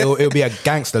 it'll be a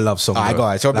gangster love song. I bro.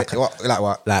 got it. So like, like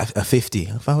what? like a 50.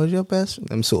 If I was your best,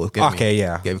 them sort of. Get me. Okay,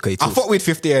 yeah. Get me, 'cause he I talks- thought we'd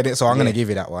 50 in it, so I'm gonna give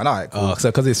you that one. All right, cool. Oh, so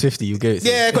because it's 50, you get it.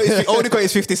 Yeah, only because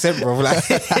it's 50 Cent, bro. Like,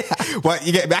 but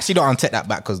you get actually don't take that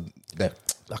back because,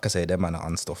 like I said, them man are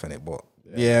on stuff in it. But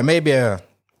yeah, maybe.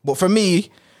 But for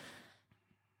me,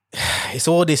 it's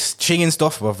all this chinging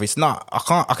stuff, bro. It's not.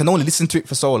 I can only listen to it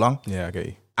for so long, Yeah, I get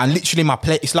you. and literally my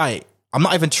play. It's like I'm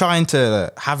not even trying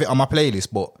to have it on my playlist,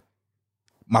 but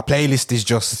my playlist is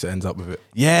just So it ends up with it.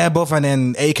 yeah, buff, and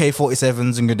then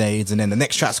AK-47s and grenades, and then the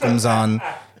next track comes on.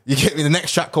 You get me? The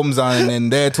next track comes on, and then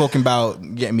they're talking about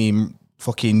getting me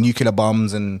fucking nuclear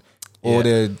bombs and all Yeah.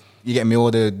 the You get me all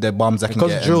the bombs I can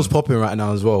Because get. drill's popping right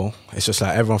now as well. It's just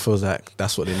like everyone feels like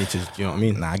that's what they need to. You know what I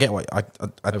mean? Nah, I get what I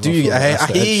Everyone do. feels like I that's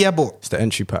the hear edge. you, but It's the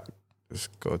entry pack.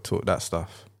 Just gotta talk that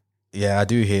stuff. yeah, I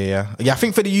do hear you. Yeah, I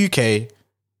think for the UK,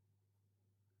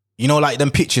 you know, like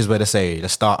them pictures where they say the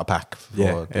starter pack for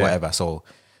Yeah, yeah. whatever. So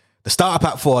the starter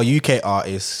pack for a UK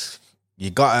artist, you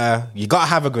gotta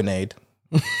have a grenade.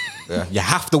 Yeah, you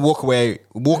have to walk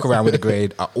around with a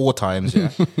grenade at all times. Yeah,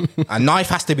 a knife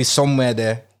has to be somewhere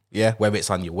there. Yeah, whether it's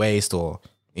on your waist or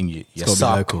in your gotta be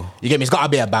sock. local. You get me? It's got to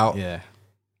be about. Yeah.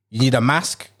 You need a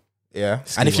mask. Yeah,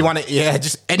 and if you want it, yeah,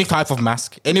 just any type of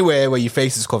mask, anywhere where your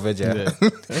face is covered. Yeah.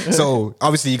 So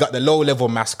obviously you got the low level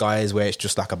mask guys where it's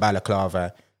just like a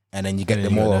balaclava, and then you get And the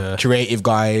then you more got the- creative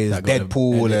guys, that got the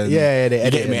Deadpool, edit- and yeah, they you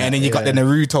edit get me, and and then that, you got the yeah.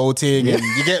 Naruto thing, and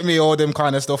you get me all them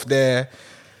kind of stuff there.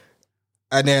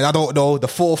 And then I don't know the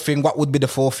fourth thing. What would be the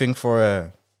fourth thing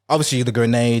for? Obviously the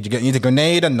grenade. You need a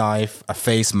grenade, a knife, a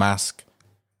face mask.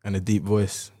 And a deep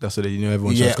voice. That's what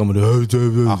everyone's Yeah. just coming. Okay,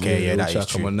 Okay, yeah, that is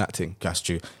Come true. on, that thing. That's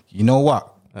true. You know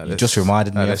what? That You looks- just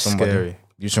reminded me that of looks somebody. scary.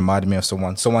 You just reminded me of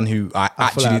someone who I I feel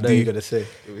actually like I know do. you're gonna say.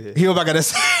 Who am I gonna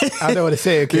say? I don't want to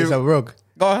say it because I'm wrong.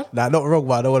 Go on. Nah, not wrong,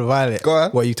 but I don't want to violate. Go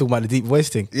on. What, you talking about the deep voice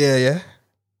thing? Yeah, yeah.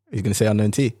 He's gonna say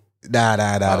unknown T. Nah.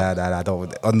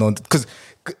 Don't unknown because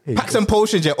Packs and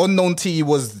Potions. Yeah, Unknown T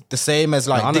was the same as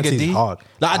like No, Unknown Digger T is D. hard.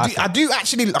 Like I do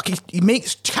actually like he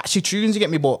makes catchy tunes. You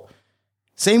get me, but.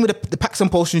 Same with the Packs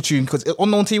and Potion tune because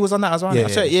Unknown T was on that as well.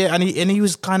 Yeah, Yeah, and he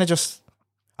was kind of just.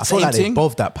 I feel same like they thing.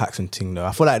 both that Paxson thing though.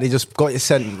 I feel like they just got it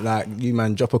sent like you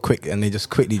man drop a quick and they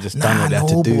just quickly just done what they had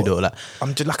to do but though. Like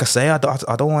I'm just like I say, I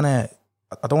don't want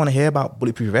to hear about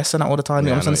Bulletproof Vest and that all the time.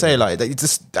 You know what I'm saying? Like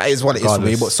that is what it is for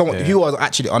me. Regardless, But someone yeah. who I was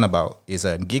actually on about is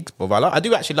Gigs. But I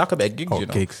do actually like a bit of Gigs. You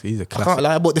know, Gigs, he's a I classic. can't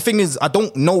lie. But the thing is, I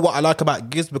don't know what I like about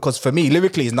Gigs because for me,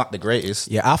 lyrically, he's not the greatest.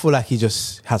 Yeah, I feel like he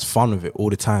just has fun with it all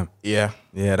the time. Yeah,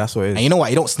 Yeah, that's what it is. and you know what?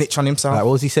 He don't snitch on himself. Like,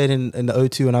 what was he saying in the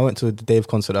O2 when I went to the Dave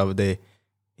concert the other day?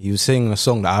 He was singing a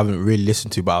song that I haven't really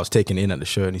listened to, but I was taking it in at the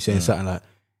show, and he's saying something like,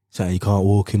 "Something you can't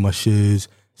walk in my shoes,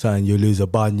 something you lose a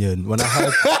bunion." When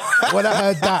I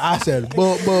heard that, I said,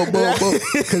 "Bo."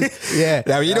 Yeah,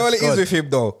 Now, you know what it that's is God. with him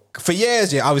though. For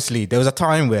years, yeah, obviously there was a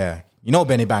time where you know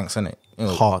Benny Banks, innit? You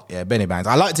know, Hard. Yeah, Benny Banks.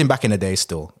 I liked him back in the day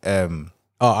still.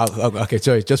 Okay,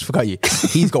 sorry, just forgot you.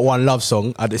 He's got one love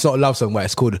song. It's not a love song, but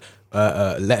it's called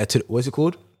 "Letter to." What's it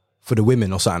called? For the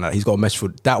women or something. Like. He's got a message for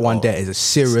that one. There is a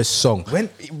serious song. When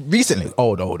recently?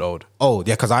 Old. Oh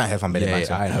yeah, because I ain't heard from Benny Yeah, Banks.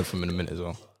 I ain't heard from him in a minute as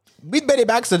well. With Benny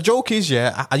Banks, the joke is,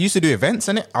 yeah, I used to do events,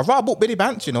 innit? I rather book Benny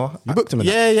Banks, you know. You booked him in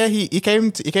Yeah, he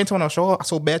came to one of our show. I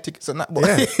sold bare tickets and that. But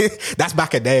that's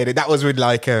back in the day. That was with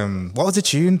like what was the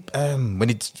tune?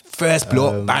 When it first blew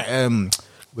up.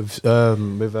 With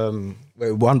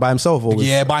one by himself or with,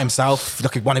 Yeah, by himself.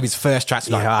 Like one of his first tracks.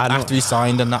 Like, Yeah, I know. after he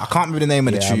signed and that. I can't remember the name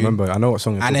of the Yeah, I tune. remember. I know what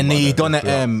song. You're And then talking he about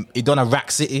there. he done a Rack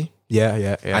City.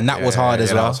 Yeah. And that was hard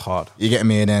as well. That was hard. You get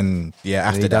me? And then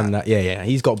after He that. done that. Yeah.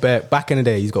 He's got bare back in the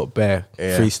day. He's got bare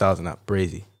Yeah. freestyles and that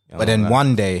brazy. You know But then that.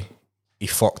 one day he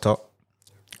fucked up.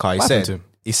 Cause What happened to him?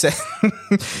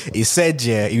 he said,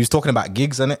 yeah, he was talking about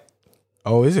Gigs, innit?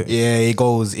 Oh, is it? Yeah, he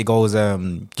goes,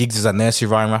 Gigs is a nursery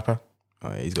rhyme rapper. Oh,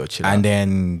 yeah, he's got to chill. And out.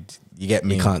 then you get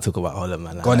me. You can't talk about Holland,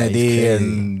 man. Like Gonna that. He's D crazy.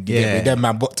 and you get me. Then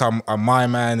man booked on my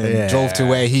man and Yeah. drove to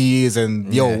where he is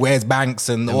and yo, where's Banks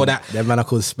and all that. That man I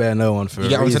could spare no one for You a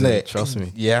get what I'm reason. saying? Trust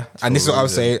me. Yeah. And this is what I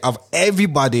was saying. Of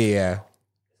everybody, yeah,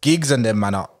 Gigs and them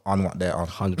man are on what they're on.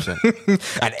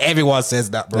 100%. And everyone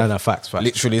says that, bro. No, facts.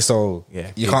 Literally, so Yeah,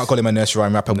 you Gigs. can't call him a nursery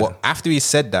rhyme rapper. But after he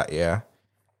said that, yeah,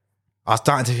 I was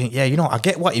starting to think, yeah, you know, I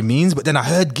get what he means. But then I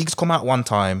heard Gigs come out one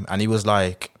time and he was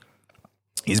like,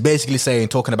 he's basically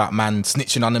talking about man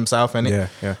snitching on himself, and Yeah.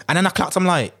 And then I clapped, I'm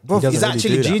like, bro, He doesn't he's really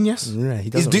actually do that. genius. Yeah, he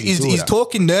doesn't really he's do he's that.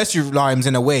 talking nursery rhymes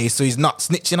in a way, so he's not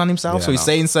snitching on himself. Yeah, So he's no.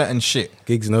 saying certain shit.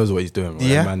 Giggs knows what he's doing, bro.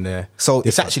 Yeah. Man, there. So it's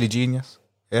different. actually genius.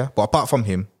 Yeah. But apart from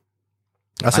him,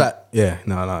 That's like, yeah,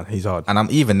 no, he's hard. and I'm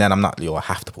not, I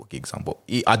have to put Gigs on, but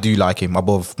I do like him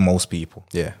above most people.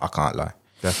 Yeah. I can't lie.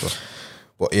 That's what.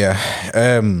 But yeah,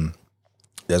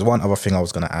 there's one other thing I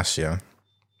was gonna ask you,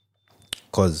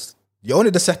 because you're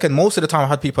only the second. Most of the time I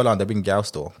had people on, they've been gal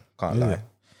store. Can't lie.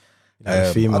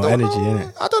 Female I don't energy, know,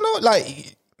 innit? I don't know,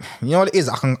 like, you know what it is.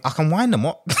 I can wind them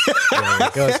up. Yeah,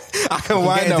 girls, I can you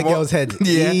wind get into them up. girls' head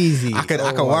Yeah, easy. I can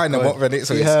Oh my wind them God. up, and it.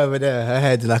 So See it's, her over there, her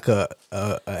head's like a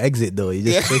exit door. You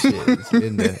just push it. It's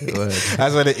in there. Word.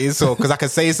 that's what it is. So because I can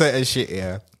say certain shit,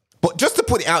 yeah. But just to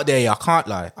put it out there, yeah, I can't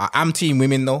lie. I am team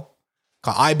women though,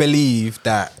 because I believe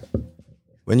that.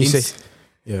 When you It's- say,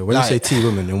 yeah, when like- you say T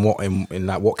women, in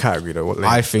like what category though? What lane?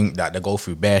 I think that they go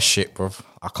through bare shit, bro.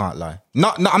 I can't lie. I'm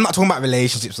not talking about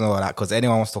relationships and all that, because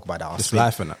anyone wants to talk about that, I'll Just sleep.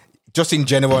 life and that. just in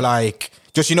general, like,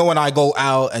 just, you know, when I go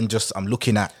out and just, I'm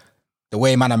looking at the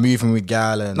way man are moving with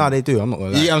gal and... No, they do. I'm not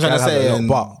gonna lie. Yeah, I'm trying to Gal have say, a lot, and-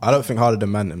 but I don't think harder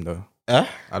than man them though. Eh?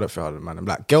 I don't think harder than man them.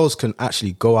 Like girls can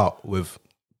actually go out with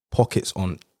pockets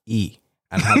on E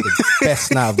and have the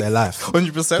best night of their life.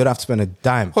 100%. They don't have to spend a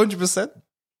dime. 100%.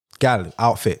 Gal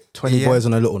outfit, 20 Yeah. boys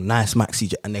on a little nice maxi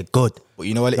jet, and they're good. But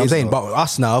you know what it I'm is, saying, though? but with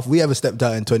us now, if we ever stepped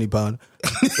out in £20,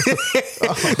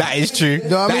 That is true. you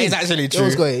know what That I mean? is actually true.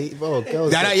 Girls gotta eat, bro.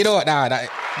 Girls That, you know what? Nah,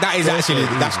 that is actually,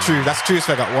 gotta eat, that's true. That's true.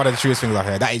 One of the truest things I've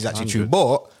heard. That is actually true.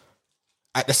 But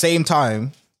at the same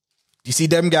time, you see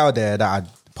them gal there that are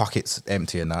pockets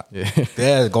empty and that. Yeah.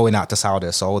 They're going out to sell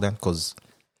their soul then because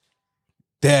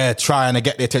they're trying to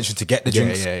get the attention to get the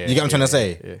drinks. You get what I'm trying to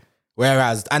say? Yeah.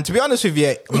 Whereas, and to be honest with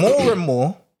you, more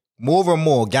and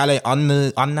more, gal ain't on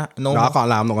that. No, No, I more. can't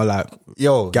lie. I'm not gonna lie.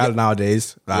 Yo, Gal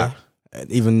nowadays, like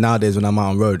even nowadays when I'm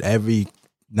out on road, every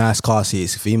nice car seat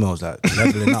is females like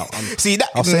leveling up. see that.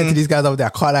 I was saying to these guys over there, I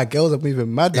can't like girls are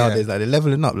moving mad nowadays. Like they're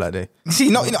leveling up, like they. See,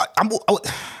 no, you know,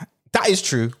 that is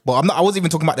true, but I'm not. I wasn't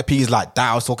even talking about the P's like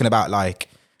that. I was talking about like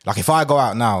if I go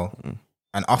out now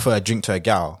and offer a drink to a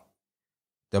gal,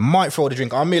 they might throw the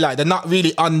drink on me. Like they're not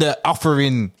really under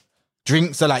offering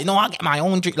drinks. They're like, no, I get my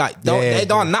own drink. Like they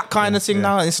done that kind of thing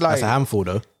now. It's like, That's a handful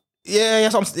though. yeah.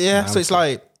 So it's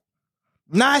like,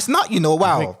 nah, it's not. You know,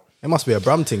 wow. It must be a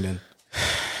Brum thing then.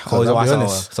 Oh, I'll be so,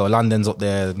 honest. so London's up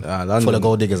there, London, full of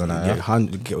gold diggers and that. Yeah, Yeah?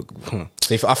 100.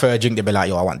 So if I offer a drink, they'll be like,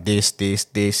 yo, I want this.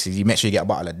 You make sure you get a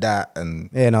bottle of that, and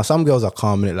Yeah, now some girls are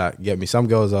calm in it, like, you get me? Some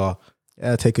girls are,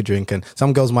 take a drink, and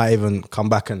some girls might even come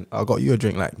back and, I got you a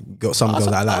drink, like, got some girls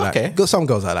that like okay. that. Got some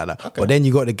girls that like that. But then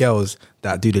you got the girls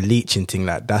that do the leeching thing,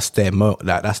 like, that's their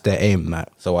that's their aim, like,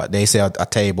 so what they say a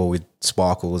table with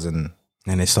sparkles and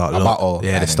and they start a bottle.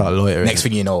 Yeah, they and start loitering. Next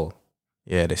thing you know,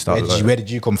 Yeah, they start where did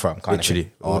you come from? Kind literally, of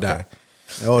thing. all Okay.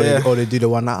 that. Or, Yeah. they do the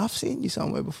one that I've seen you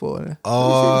somewhere before.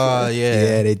 Oh, yeah.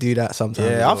 Yeah, they do that sometimes.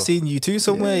 as Yeah, I've well. seen you too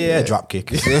somewhere. Yeah, drop kick.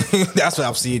 That's what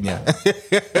I've seen you.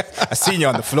 I seen you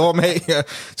on the floor, mate.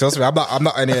 Trust me, I'm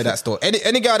not any of that stuff.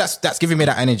 Any guy that's giving me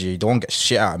that energy, don't get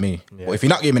shit out of me. But if you're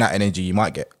not giving me that energy, you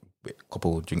might get a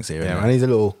couple of drinks here. Yeah, and man, needs a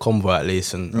little convo at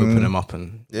least and open them up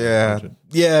and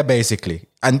yeah, basically.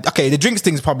 And okay, the drinks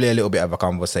thing's probably a little bit of a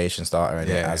conversation starter in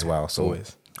it Yeah, as well. So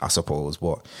always. I suppose,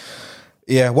 but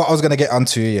yeah, what I was gonna get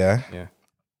onto, yeah,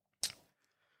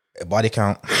 body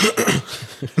count.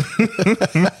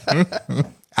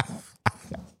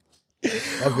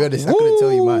 I'll be honest, I couldn't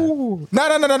tell you mine. No.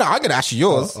 I'm gonna ask you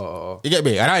yours. You get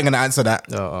me? And I ain't gonna answer that.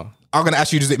 I'm gonna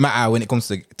ask you, does it matter when it comes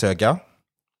to a girl?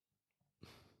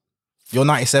 You're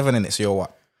 97 and it's your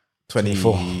what?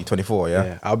 24, yeah?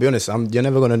 Yeah, I'll be honest, you're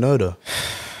never gonna know though.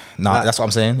 Nah, that's what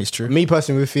I'm saying. It's true. Me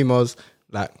personally with females,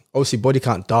 like obviously body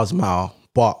count does matter,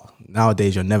 but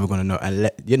nowadays you're never gonna know, and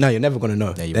you're never gonna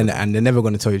know. you Then, and they're never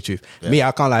gonna tell you the truth. Me,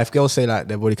 I can't lie. If girls say like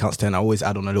their body count's 10, I always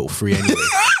add on a little 3 anyway.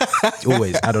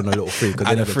 Always add on a little 3 because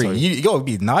they And a never free. tell you. You gotta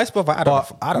be nice, bro. I don't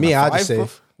But know. me, I five, just say bro.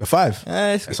 a 5.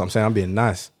 Yeah, That's what I'm saying. I'm being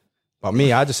nice. But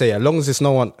me, I just say as long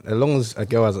as a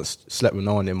girl hasn't slept with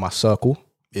no one in my circle,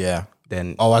 yeah.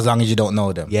 then Oh, as long as you don't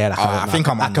know them. yeah, like, I think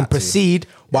I'm. I on can that too. proceed,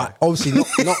 but obviously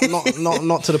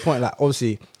not to the point. Like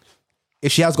obviously,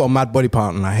 if she has got a mad body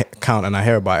count and I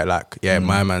hear about it, like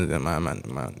my man,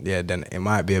 yeah, then it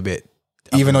might be a bit.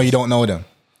 Even though you don't know them.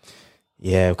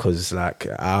 Yeah, because like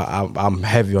I'm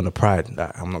heavy on the pride.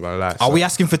 Like, I'm not gonna lie. Are we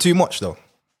asking for too much though?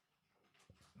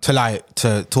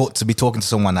 To be talking to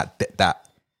someone that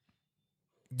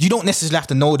you don't necessarily have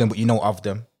to know them, but you know of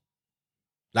them.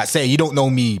 Like say you don't know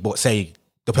me, but say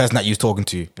the person that you're talking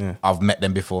to, I've met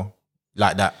them before.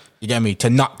 Like that. You get me? To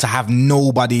have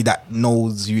nobody that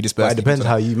knows you, this person. But it depends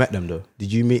how you met them though.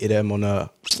 Did you meet them on a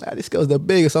this girl's the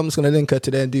biggest, I'm just gonna link her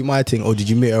today and do my thing, or did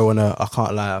you meet her on a I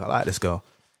can't lie, I like this girl?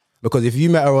 Because if you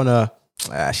met her on a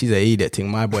she's an idiot thing,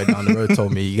 my boy down the road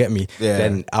told me, you get me? Yeah.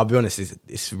 Then I'll be honest,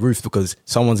 it's Ruth because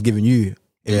someone's giving you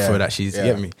info that she's, you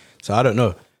get me? So I don't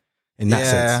know in that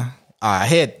sense. I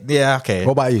hear. Yeah, okay.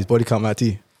 What about you? Is body count matter to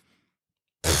you?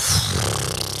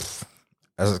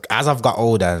 As I've got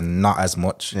older, not as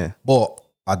much. Yeah. But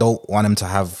I don't want him to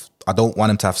have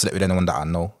slept with anyone that I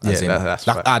know. As Yeah, in, that's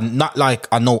like right. not like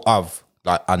I know of,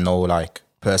 like I know like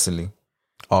personally.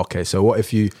 Okay, so what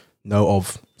if you know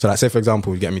of, so like say for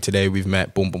example, you get me today, we've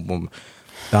met, boom, boom, boom.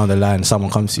 Down the line, someone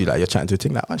comes to you, like you're chatting to a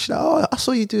thing, like, she's like, oh, I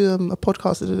saw you do a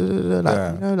podcast, like,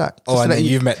 you know, like, Oh, just to and let then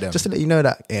you- you've met them. Just to let you know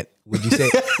that, would you say,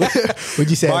 would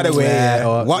you say, By the way,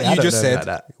 or- what I you don't just know said, about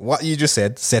that. what you just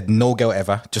said no girl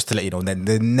ever. Just to let you know, then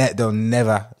they'll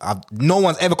never. No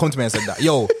one's ever come to me and said that.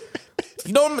 Yo,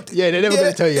 you don't. Yeah, they're never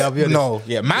gonna tell you, I'll be honest. No,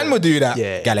 yeah, man would do that.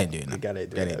 Yeah. gal ain't doing that. Gal ain't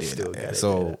doing Gal that, ain't doing still, that. gal Yeah. ain't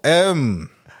So,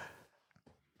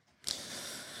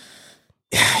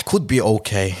 could be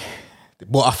okay.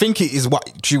 But I think it is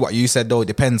what you said though. It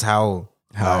depends how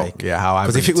how I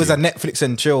because if bring it was to a Netflix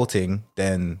and chill thing,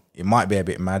 then it might be a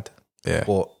bit mad. Yeah.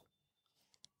 But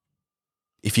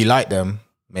if you like them,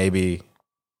 maybe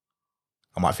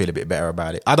I might feel a bit better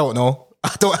about it. I don't know.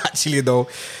 I don't actually know.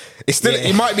 It's still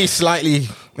it might be slightly.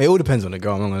 It all depends on the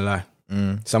girl. I'm not gonna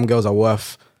lie. Some girls are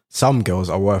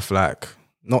worth like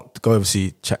not go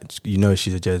obviously chat. You know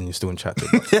she's a jazz and you're still in chat.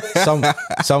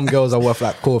 Some girls are worth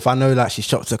like cool. If I know like she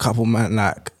shops a couple man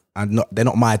like they're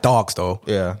not my dogs though.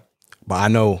 Yeah, but I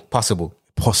know possible.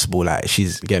 Like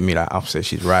she's getting me like upset.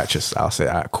 She's righteous. I'll say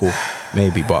alright, cool,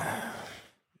 maybe. But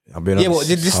I've been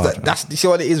but that's you see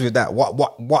what it is with that.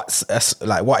 What's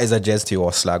like what is a jazz to you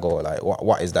or slag or like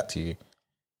what is that to you?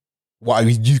 What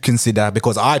would you consider?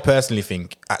 Because I personally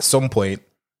think at some point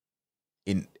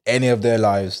in any of their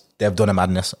lives, they've done a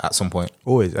madness at some point.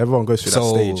 Always, everyone goes through that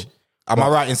stage. Am I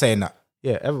right in saying that?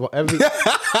 Yeah,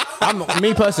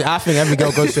 me personally, I think every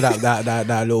girl goes through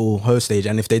that little hoe stage,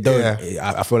 and if they don't,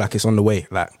 I feel like it's on the way.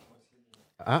 Like,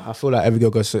 I feel like every girl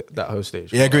goes through that hoe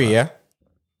stage. You agree? Yeah.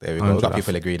 There we go. 100. Got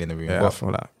people agreed in the room. Yeah, I feel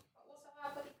like.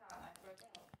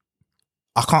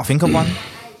 I can't think of one.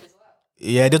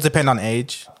 Yeah, it does depend on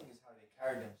age.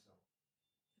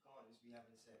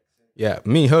 Yeah,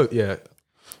 me, hope, yeah.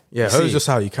 Yeah, hope's just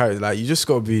how you carry it. Like, you just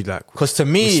got to be like, because to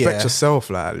me, respect yourself.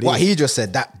 Like, at least. What he just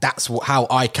said, that's how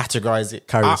I categorize it.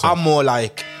 Carry yourself. I'm more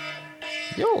like,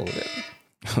 yo,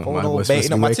 Man,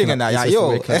 baiting up my thing and that. Yeah,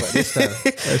 yo.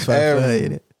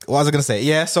 What was I gonna say?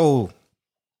 Yeah, so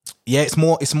yeah, it's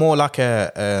more like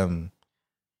a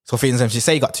so for instance, you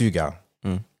say you got two girl,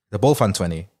 they're both on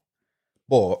 20,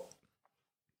 but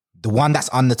the one that's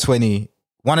under 20,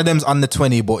 one of them's under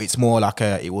 20, but it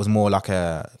was more like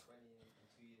a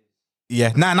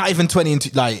yeah, nah, not even 20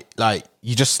 into like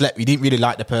you just slept, you didn't really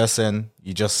like the person,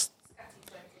 you just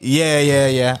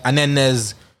yeah, and then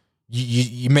there's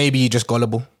you maybe you're just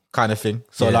gullible kind of thing.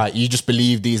 So like you just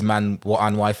believe these men were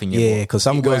unwifing you. Yeah, because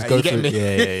some girls go through.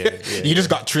 Yeah. You just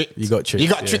got tricked. You got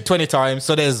tricked. Tricked 20 times.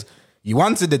 So there's you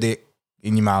wanted the dick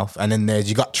in your mouth, and then there's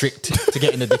you got tricked to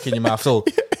getting the dick in your mouth. So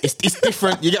it's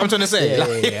different. You get what I'm trying to say?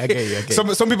 Yeah, I get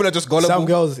you. Some people are just gullible. Some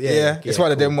girls, it's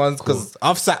one of them ones because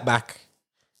I've sat back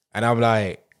and I'm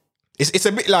like, it's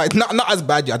a bit like not as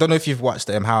bad. I don't know if you've watched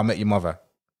How I Met Your Mother.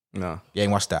 No, you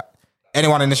ain't watched that.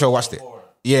 Anyone in the show watched it?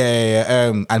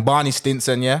 Yeah. And Barney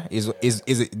Stinson, is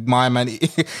it my man?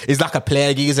 He's like a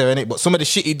player geezer in it, but some of the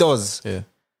shit he does,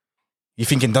 you're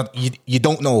thinking that you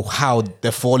don't know how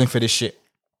they're falling for this shit.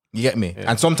 You get me?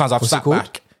 And sometimes I've sat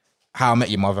back. How I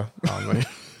Met Your Mother. Oh, man.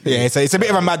 Yeah, it's a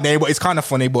bit of a mad name, but it's kind of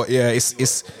funny. But yeah,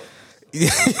 it's.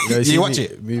 You watch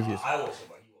it? Movies.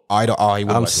 I don't.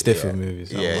 I'm stiff with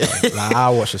movies. Like I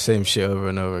watch the same shit over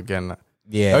and over again. Like,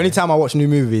 the only time I watch new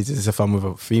movies is if I'm with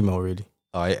a female, really.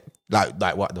 Oh yeah,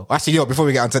 like what though? Actually, before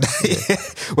we get onto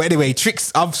that, well, anyway,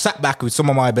 tricks. I've sat back with some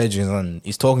of my bedrooms and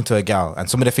he's talking to a gal, and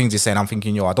some of the things he's saying, I'm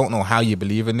thinking, I don't know how you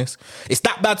believe in this. It's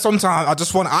that bad. Sometimes I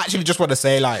actually just want to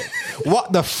say, like,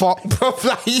 what the fuck, bro?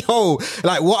 Like,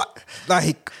 like what?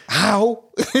 Like how?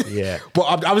 Yeah.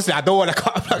 But obviously, I don't want to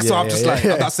cut him back, so I'm just like,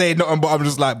 I'm not saying nothing, but I'm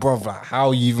just like, bro, like,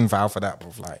 how you even vow for that,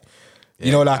 bro? Like,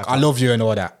 I love you and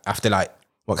all that. After like,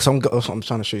 some girls, I'm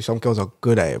trying to show you, some girls are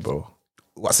good at it, bro.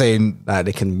 What saying? Like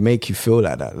they can make you feel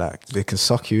like that. Like they can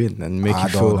suck you in and make you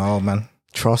feel. I don't know, man.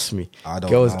 Trust me. I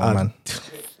don't know, man.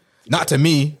 Not to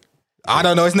me. I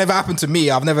don't know. It's never happened to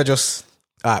me. I've never just.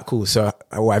 Alright, cool. So,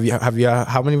 have you?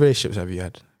 How many relationships have you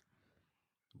had?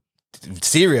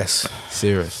 Serious.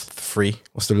 3.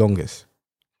 What's the longest?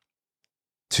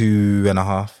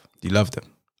 2.5. Do you love them?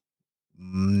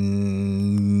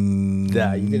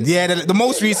 The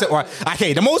most recent one.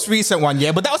 Okay, the most recent one,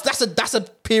 but that's a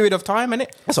period of time,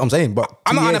 innit? That's what I'm saying. But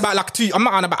I'm not on about I'm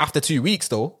not on about after 2 weeks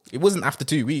though. It wasn't after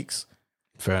 2 weeks.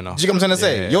 Fair enough. Do you get what I'm trying to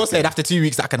say? You're saying after 2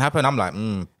 weeks that can happen. I'm like,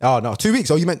 Oh no, 2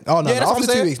 weeks. Oh, you meant? Oh no, that's after what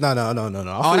I'm 2 weeks. No.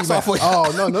 Oh, that's what I thought.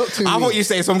 Oh no, not 2 weeks. I thought you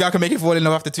say some guy can make it fall in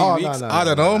love after 2 weeks. I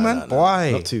don't know, man. Why?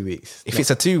 Not 2 weeks. If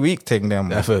it's a 2 week thing,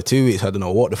 then for 2 weeks, I don't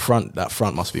know what that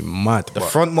front must be mad. The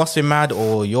front must be mad,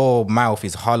 or your mouth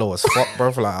is hollow as fuck, bro.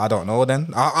 Like I don't know.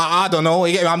 Then I don't know.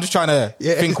 I'm just trying to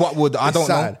think what would I don't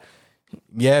know.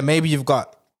 Yeah, maybe you've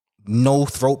got no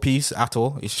throat piece at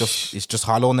all. It's just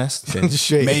hollowness.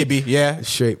 Straight, maybe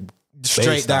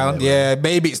straight down. There,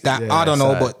 maybe it's that. I don't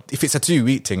know. But if it's a 2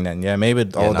 week thing, then maybe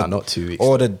not 2 weeks.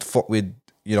 Or the fuck with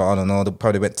I don't know. They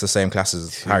probably went to the same class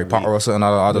as Harry Potter or something.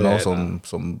 I don't know.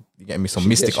 Some you get me some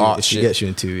mystic art. She gets you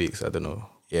in 2 weeks. I don't know.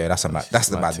 Yeah, that's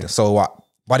the madness. So what?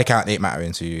 Body count ain't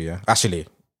mattering to you. Yeah, actually,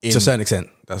 to a certain extent.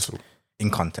 That's all. In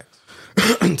context.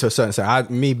 To a certain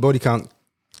extent, body count.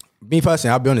 me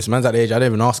personally, I'll be honest, man's at the age, I don't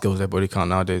even ask girls their body count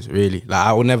nowadays, really. Like,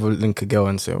 I would never link a girl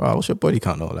and say, wow, what's your body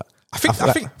count? Or like, I feel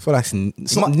like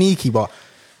it's not sneaky, but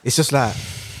it's just like,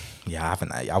 Yeah, I haven't.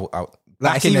 like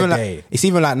Back it's in the even day. like, it's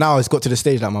even like now it's got to the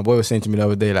stage, like my boy was saying to me the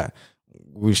other day, like,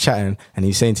 we was chatting and he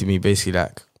was saying to me basically,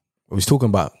 like, we was talking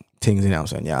about things in it. I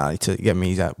was saying, yeah, I need to get me.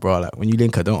 He's like, bro, like, when you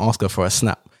link her, don't ask her for a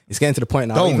snap. It's getting to the point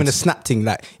now, Don't. even the snap thing,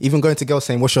 like, even going to girls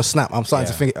saying, what's your snap? I'm starting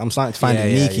to find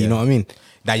it sneaky, you know what I mean?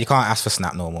 Now you can't ask for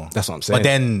snap no more. That's what I'm saying. But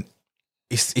then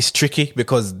it's tricky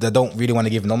because they don't really want to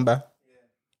give number.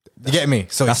 You get me?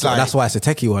 So That's why it's a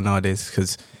techie one nowadays,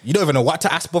 because you don't even know what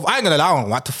to ask, bro. I ain't gonna lie, I don't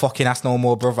know what to fucking ask no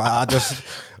more, bro. I just,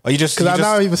 or you just, I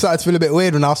now even started to feel a bit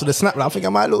weird when I asked for the snap. Like, I think I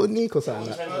might little Nick or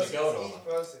something.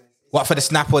 what for the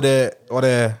snap or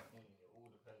the.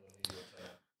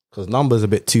 Because numbers a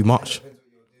bit too much.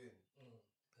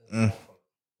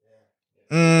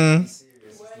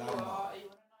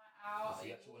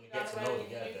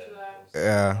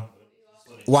 Yeah.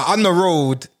 Well, on the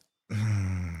road,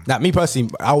 Like, me personally,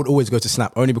 I would always go to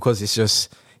snap only because it's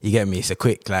just, you get me, it's a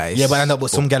quick, like, yeah, but I know, but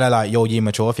some girl are like, yo, you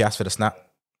mature if you ask for the snap.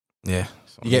 yeah.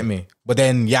 You get me? But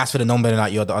then you ask for the number and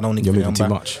like, yo, I don't need You're the moving number.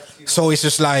 too much. So it's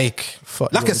just like,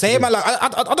 Fuck, like you I want say, to man, like I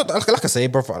don't, like I say,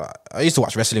 bro. Like, I used to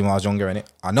watch wrestling when I was younger, innit?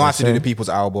 I know how to do the people's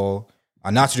elbow. I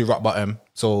know how to do rock bottom.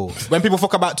 So when people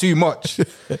fuck about too much,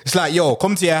 it's like, yo,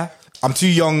 come to here. I'm too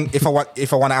young if I want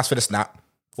to ask for the snap.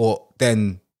 Or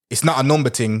then it's not a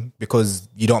number thing because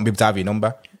you don't be able to have your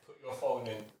number. Put your phone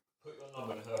in. Put your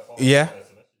number in her phone. Yeah.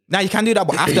 Now you can do that,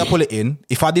 but after I pull it in,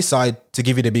 if I decide to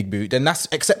give you the big boot, then that's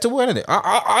acceptable, isn't it?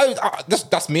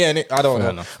 That's me, innit? I don't know.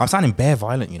 enough. I'm sounding bare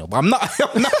violent, you know, but I'm not.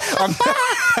 I'm not.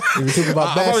 We talk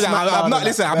about I'm not.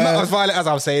 Listen, I'm not as violent as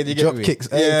I'm saying. You get drop me? kicks,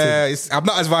 Yeah, I'm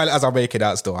not as violent as I'm making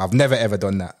out. Still, I've never ever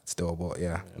done that. Still, but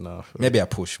yeah, No, maybe I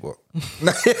push, but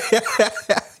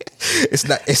it's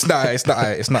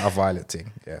not a violent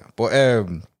thing. Yeah, but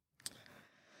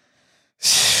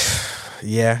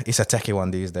yeah, it's a techie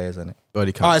one these days, isn't it?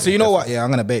 body count. All right, so you know what? Yeah,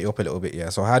 I'm gonna bait you up a little bit. Yeah.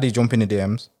 So how do you jump in the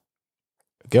DMs?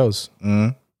 Girls.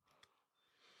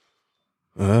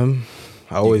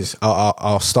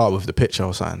 I'll start with the picture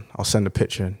or something. I'll send a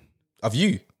picture in. Of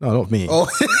you? No, not me. Oh,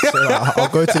 So, like,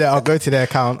 I'll go to their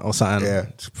account or something. Yeah.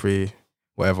 It's pretty,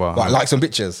 whatever. like some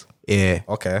pictures. Yeah.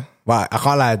 Okay. But I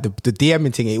can't lie, the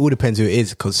DMing thing, it all depends who it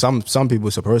is, because some people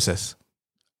it's a process.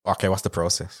 Okay, what's the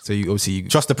process? So you obviously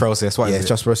Trust the process. What yeah, is it's it?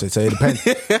 just process. So it depends.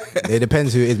 It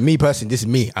depends who it is. Me personally, this is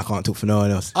me. I can't talk for no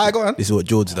one else. All right, go on. This is what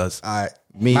George does. All right.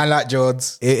 Me- Man like George.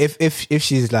 If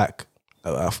she's like,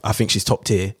 I think she's top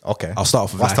tier. Okay. I'll start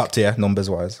off with What's like, top tier, numbers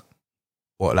wise?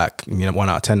 what, like, 1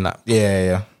 out of 10. Like,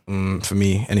 Yeah. for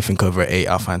me, anything over 8,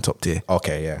 I'll find top tier.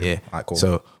 Okay, yeah. Yeah. All right, cool.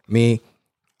 So me,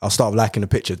 I'll start liking the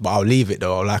pictures, but I'll leave it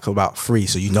though. I'll like about 3,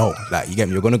 so you know, like, you get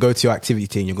me. You're gonna go to your activity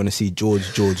team. You're gonna see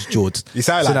George. you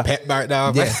sound So like now- Pep right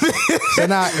now. Yeah. So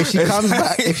now,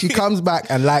 if she comes back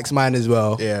and likes mine as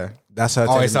well, Yeah. that's her. Oh,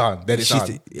 telling it's me, on. Then it's she's-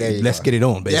 on. There you let's go. get it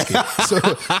on, basically.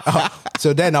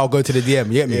 So then I'll go to the DM.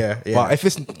 You get me? Yeah. But if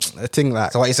it's a thing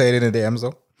like, So what you saying in the DMs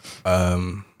though?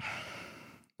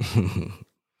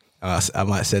 I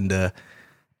might send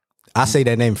I say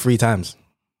their name 3 times.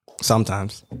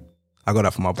 Sometimes I got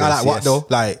that from my boy. Like what CS. though?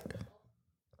 Like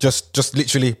just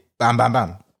literally bam, bam,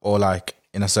 bam, or like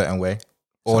in a certain way,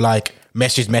 or like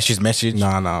message.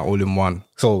 Nah, all in one.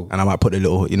 So And I might put the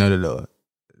little,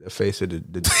 the face of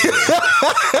the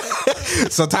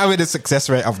so tell me the success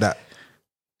rate of that.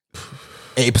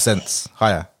 80%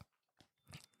 higher,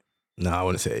 No, I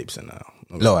wouldn't say 8% now.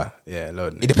 lower. Yeah, lower.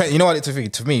 It depends. You know what?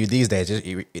 To me these days,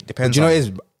 it depends. Do you know on- what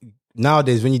it is?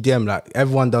 Nowadays, when you DM, like,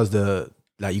 everyone does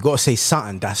you got to say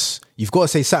something you've got to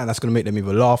say something that's going to make them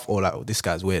either laugh or like, oh, this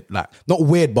guy's weird. Like, not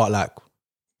weird, but like,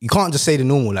 you can't just say the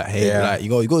normal, like, hey, Yeah. like, you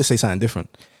got to say something different.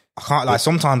 I can't like.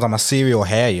 Sometimes I'm a serial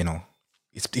hair. You know,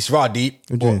 it's raw deep.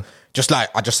 What do you But mean? just like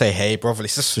I just say hey, brother.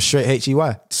 It's just So straight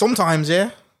HEY. sometimes,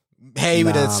 yeah. Hey,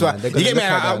 with Nah, the swag. man, they're You gonna get me?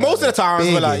 look at that, Most of the time,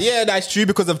 we're like, biggest. yeah, that's true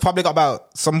because they've probably got like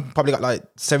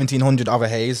 1,700 other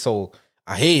hays. So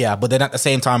I hear ya, but then at the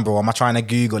same time, bro, am I trying to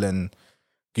Google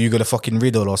a fucking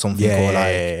riddle or something? Or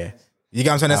like, you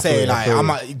get what I'm trying to say? feel you, I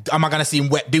Like, feel am I gonna see him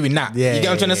wet doing that? Yeah, You get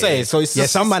what I'm trying to say? So it's yeah,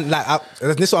 just, some man, like,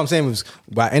 this is what I'm saying was,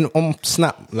 but on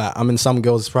Snap, like, I'm in some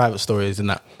girls' private stories and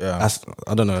that. Yeah. That's,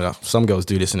 I don't know, like, some girls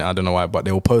do this and I don't know why, but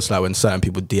they will post like when certain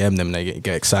people DM them, they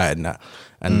get excited and that.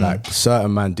 And like,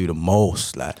 certain man do the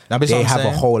most, like, That be what they I'm have a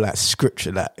saying. whole like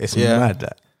scripture, like, it's Yeah. mad,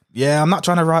 like. yeah, I'm not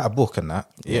trying to write a book and that.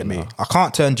 You get me? no. I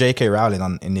can't turn J.K. Rowling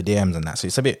on in the DMs and that. So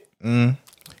it's a bit.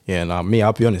 Yeah, nah, me,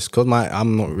 I'll be honest, because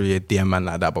I'm not really a DM man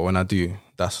like that, but when I do,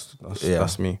 that's Yeah.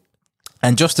 me.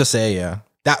 And just to say, yeah,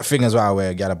 that thing as well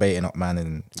where you're baiting up man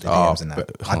and the Oh, DMs and that.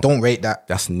 but- I don't rate that.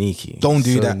 That's sneaky. Don't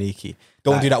do So that. Sneaky.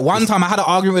 Don't Like, do that. One time I had an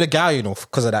argument with a guy, you know,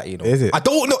 because of that, you know. Is it? I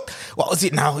don't know. What was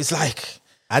it now? It's like,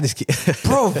 I just keep.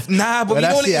 bro, nah, but When you know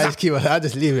I what see it it, is? I just keep. I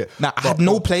just leave it. Nah, I had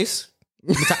no place.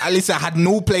 At least I had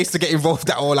no place to get involved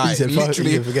at all. Like, You said, fuck it,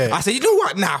 literally, you forget it. I said, you know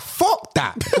what? Nah, fuck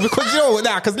that. Because you know what?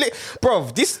 Nah, because, bro,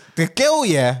 the girl,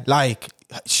 yeah, like,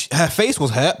 her face was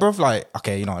hurt, bro. Like,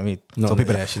 okay, you know what I mean? No, Some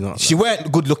people, yeah, she's not She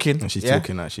weren't good looking. she's yeah?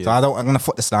 talking like she So is. I'm going to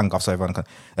fuck the slang off so everyone can.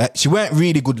 She weren't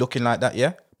really good looking like that,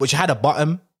 yeah? But she had a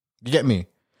bottom. You get me?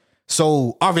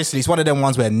 So, obviously, it's one of them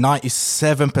ones where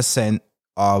 97%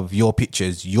 of your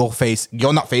pictures, your face,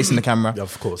 you're not facing the camera. Yeah,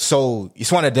 of course. So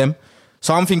it's one of them.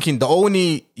 So I'm thinking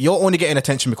you're only getting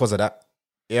attention because of that.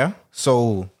 Yeah.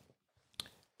 So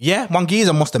yeah, one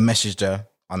geezer must have messaged her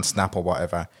on Snap or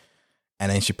whatever.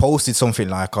 And then she posted something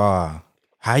like,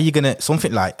 how you gonna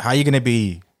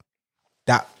be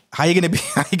that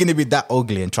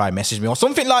ugly and try and message me or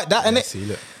something like that, innit? See,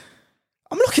 look,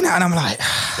 I'm looking at it and I'm like,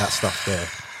 that stuff there.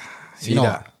 See you know,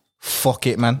 that? fuck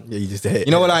it, man. Yeah, you just hit.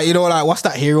 You know, like what's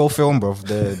that hero film, bro?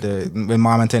 The when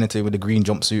Mom and Tennessee with the green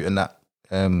jumpsuit and that.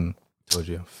 Told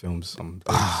you, films.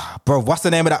 Bro, what's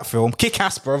the name of that film?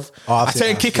 Kick-Ass, bro. Oh, I've I seen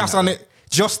turned that, Kick-Ass on it.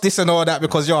 Justice and all that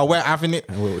because I weren't having it.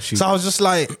 we'll shoot. So I was just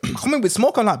like, coming with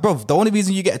smoke. I'm like, bro, the only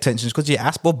reason you get attention is because you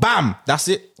asked. But bam, that's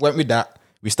it. Went with that.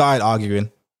 We started arguing.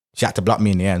 She had to block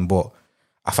me in the end, but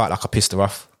I felt like I pissed her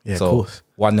off. Yeah, of so course.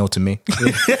 1-0 to me.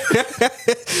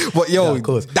 But yo, of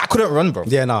course. that couldn't run, bro.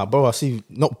 Yeah, nah, bro. I see,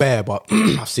 not bare, but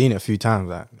I've seen it a few times.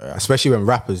 Like, especially when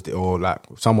rappers or like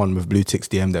someone with blue ticks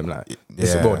DM them. Like,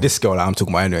 Yeah. this girl that I'm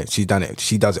talking about anyway, she's done it.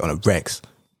 She does it on a Rex.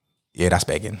 Yeah, that's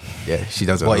begging. Yeah, she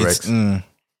does it But on a it's, Rex.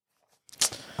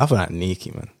 I feel like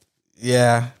Nikki, man.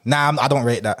 yeah, nah, I don't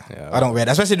rate that. Yeah. I don't rate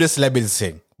that, especially the celebrity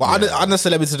thing. But on the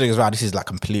celebrity thing as well, this is like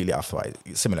completely off. Right?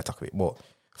 Similar topic, but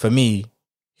for me,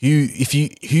 if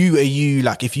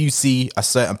you see a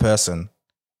certain person,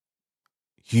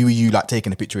 who are you like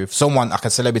taking a picture with? Someone like a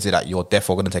celebrity that you're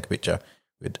therefore going to take a picture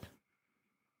with.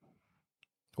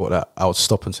 What that? I would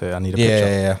stop and say, I need a Yeah, picture.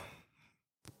 yeah.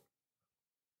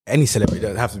 Any celebrity,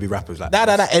 doesn't have to be rappers. Like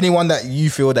That anyone that you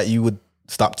feel that you would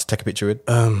stop to take a picture with.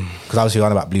 Because obviously you're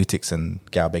on about blue ticks and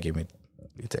gal begging with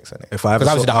blue ticks. Innit? If I ever, 'Cause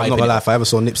saw, obviously the I'm hype not in gonna it. lie. If I ever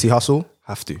saw Nipsey Hussle,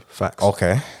 have to facts.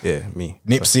 Okay, Yeah, me.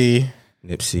 Nipsey.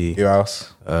 Nipsey. Who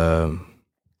else?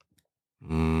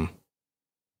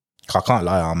 I can't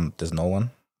lie. There's no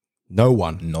one. No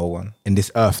one No one. in this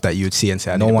earth that you would see and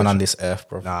say, I No need a one picture. on this earth,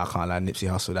 bro. Nah, I can't lie. Nipsey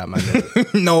Hussle, that man.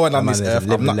 No one that on man this is earth. a I'm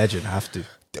living not, legend. I have to.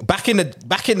 back in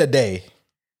the day,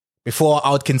 before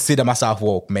I would consider myself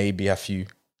woke, maybe a few.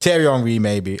 Thierry Henry,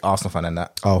 maybe Arsenal fan and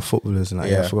that. Oh, footballers and that.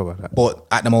 Yeah, I forgot about that. But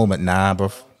at the moment, nah,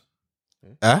 bro.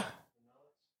 Huh?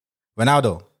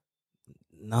 Ronaldo.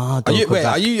 Nah,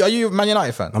 Are you a Man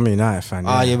United fan? I'm a United fan.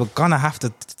 Yeah. Yeah, we're gonna have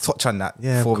to touch on that.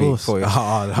 Yeah, of for course. Me, for you.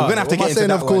 Oh, We're gonna have to what am I get into saying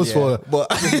that of course one, yeah.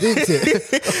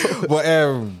 for? But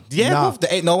yeah, Nah. bro,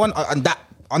 there ain't no one. And that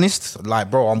honest, like,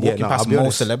 bro, I'm walking nah, past I'll be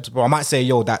most honest. celebs, bro. I might say,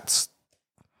 yo, that's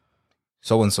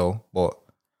so and so, but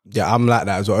Yeah, I'm like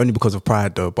that as well, only because of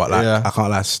pride though. But like, Yeah. I can't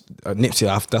lie.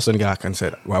 Nipsey, that's the only guy I can say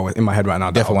that. Well, in my head right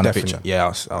now, that Definitely I'll want a picture.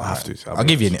 Yeah, I'll have to. I'll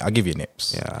give you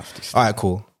nips. Yeah, I have to. All right,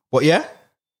 cool. But yeah,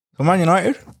 for Man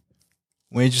United,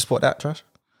 when you just spot that trash,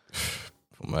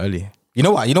 From early. you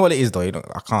know what it is though.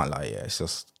 I can't lie. Yeah, it's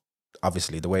just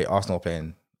obviously the way Arsenal are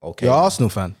playing. Okay, You're an Arsenal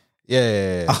fan.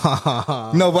 yeah.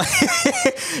 No, but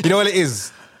you know what it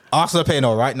is. Arsenal are playing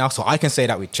all right now, so I can say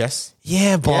that with chess.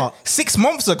 Yeah, but Yeah. 6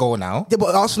 months ago now. yeah,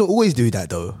 but Arsenal always do that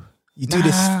though. You do Nah,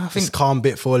 this, I this think- calm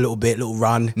bit for a little bit, little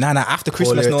run. Nah, after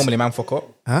Christmas, lyrics. normally man fuck up.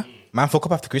 Huh? Man fuck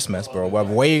up after Christmas, bro.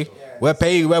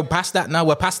 We're past that now.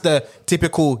 We're past the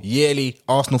typical yearly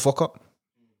Arsenal fuck up.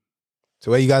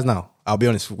 So where you guys now? I'll be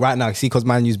honest. Right now, see, because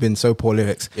Man U's been so poor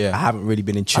lyrics. Yeah. I haven't really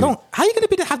been in tune. How you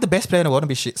gonna have the best player in the world and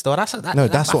be shit still? That's No,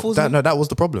 that's what. baffles me. That was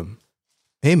the problem.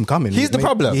 Him coming. He's the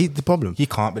problem. He's the problem. He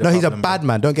can't be the No, he's a problem, bad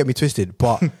man. Don't get me twisted.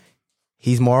 But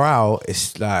his morale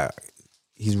is like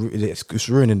it's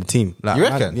ruining the team. Like, You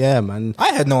reckon? Man, yeah, man. I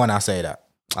had no one else say that.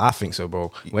 I think so,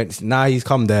 bro. Now he's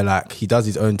come there, like he does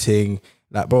his own thing.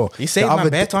 Like, bro, He saved the man other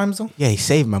bare day- times though. Yeah, he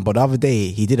saved man. But the other day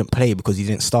he didn't play because he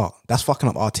didn't start. That's fucking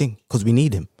up our thing because we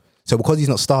need him. So because he's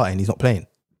not starting, he's not playing.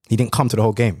 He didn't come to the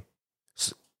whole game.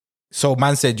 So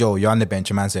man said, "Yo, you're on the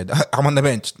bench." And man said, "I'm on the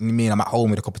bench." You mean I'm at home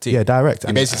with a cup of tea? Yeah, direct.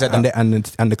 He basically said and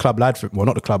that. And the club lied for well,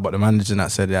 not the club, but the manager that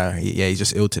said, he's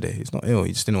just ill today. He's not ill.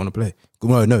 He just didn't want to play.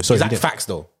 No, sorry. Is he that didn't. facts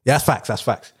though? Yeah, that's facts. That's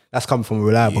facts. That's coming from a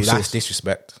reliable That's source.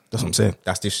 disrespect. That's what I'm saying.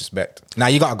 That's disrespect. Now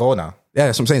you gotta go now. Yeah,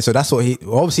 that's what I'm saying. So that's what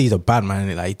obviously he's a bad man.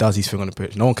 Innit? Like he does his thing on the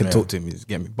pitch. No one can talk to him. You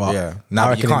get me? But Yeah. now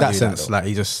Nah, I but you reckon in can't that do that, sense, though. like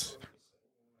he just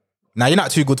Now you're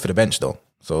not too good for the bench though.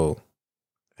 So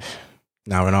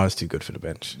Now Ronaldo's too good for the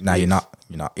bench. now you're not.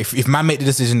 You're not. If man make the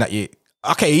decision that you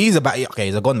he's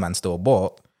a gunman still,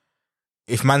 but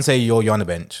if man say you're on the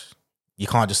bench, you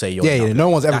can't just say you're. Yeah, not. no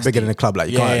one's ever That's bigger the- than the club. Like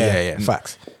you Yeah, can't. yeah. Yeah,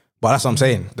 facts. But that's what I'm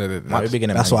saying. Might be bigger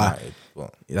than That's Man why. United,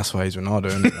 but- That's why he's Ronaldo.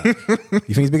 Isn't it? Like,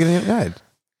 you think he's bigger than United?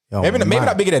 Yo, Maybe man.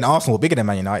 not bigger than Arsenal, bigger than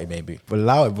Man United, maybe. But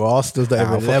allow it, bro. Arsenal's not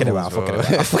Nah, even I'm levels,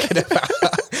 fucking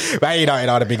about. Man United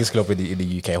are the biggest club in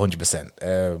the UK,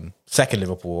 100%. Second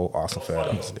Liverpool, Arsenal third,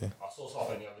 obviously. I saw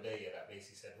something the other day that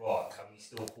basically said, "Right, can we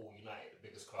still call United the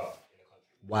biggest club in the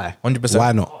country?" Why? 100%.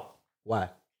 Why not? Why?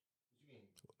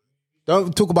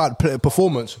 Don't talk about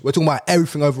performance. We're talking about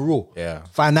everything overall. Yeah.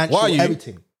 Financial, What are you?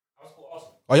 everything.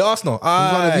 Oh, you're Arsenal?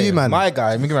 one of you, man. My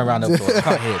guy. Let me give him a round of applause. I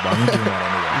can't hear it, but I'm giving him one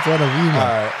anyway. It's one of you,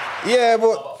 man. Alright. Yeah,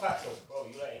 but But facts, bro,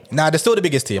 you ain't. nah, they're still the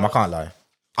biggest team. I can't lie.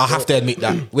 I have to admit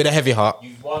that with a heavy heart.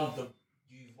 You've won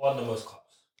the most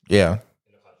cups Yeah, in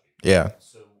the country. yeah,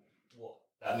 So what?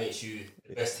 That makes you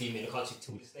the best team in the country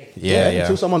till this day. yeah, Until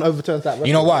yeah. someone overturns that record.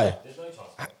 You know why? There's no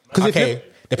chance. Because Okay,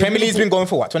 the Premier League's been going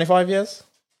for what, 25 years?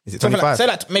 Is it Something 25? say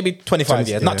like maybe 25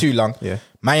 years, not yeah. too long. Yeah.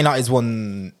 Man United's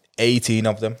won 18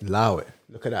 of them. Allow it.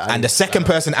 Look at that. And the second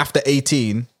person after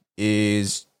 18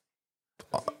 is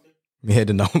me hear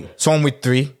the number. someone with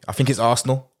 3. I think it's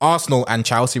Arsenal. Arsenal and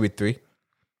Chelsea with 3.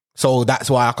 So that's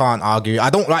why I can't argue. I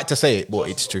don't like to say it, but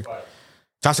it's true.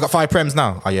 Chelsea got 5 Prems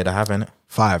now. Oh yeah, they have, innit?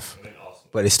 5.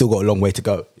 But they still got a long way to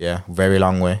go. Yeah, very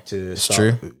long way. To It's start-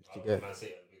 true. to get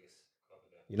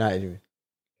United. You mean?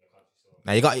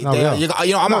 Now you got, No, we are. you got,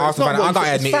 you know, I'm No, an it's Arsenal not, fan. bro. I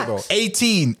gotta It's admit it, bro.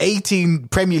 facts. 18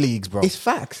 Premier Leagues, bro. It's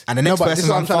facts. And the next no, but this person's is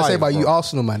what on I'm trying to say 5, about you, bro.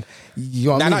 Arsenal, man. You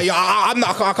know what I Nah, mean? I'm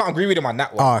not. I can't agree with him on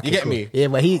that one. Oh, okay, you get cool. me? Yeah,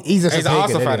 but he's just He's a an pagan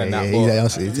Arsenal fan anyway. and that. Yeah, he's but- an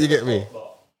Arsenal. You get me?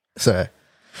 So,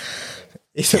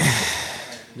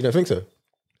 you don't think so?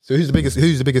 So who's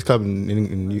the biggest club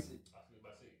in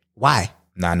why?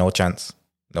 Nah, no chance.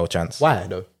 No chance. Why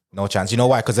though? No chance. You know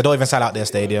why? Because they don't even sell out their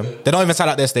stadium. They don't even sell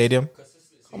out their stadium.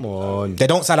 Come on. They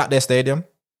don't sell out their stadium.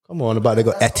 Come on, about they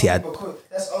got Etihad.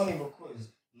 That's only because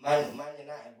Man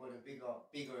United were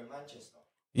bigger in Manchester.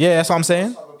 Yeah, that's what I'm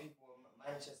saying. Other people were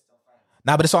Manchester fans.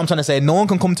 Nah, but that's what I'm trying to say. No one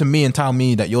can come to me and tell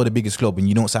me that you're the biggest club and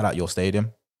you don't sell out your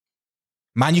stadium.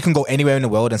 Man, you can go anywhere in the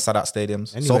world and sell out stadiums.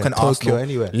 So Anywhere, can Tokyo, Arsenal.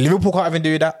 anywhere. Liverpool can't even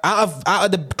do that. Out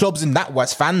of the clubs in that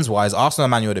wise, fans wise, Arsenal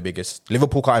and Man U are the biggest.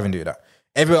 Liverpool can't even do that.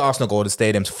 Everywhere Arsenal go, the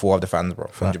stadium's full of the fans, bro.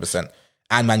 100%.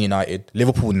 And Man United.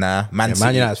 Liverpool, nah. Man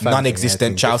City, United's fans,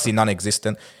 non-existent. yeah, Chelsea,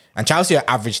 non-existent. And Chelsea are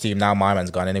average team now. My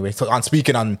man's gone anyway. So I'm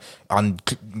speaking on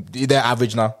they're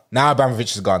average now. Now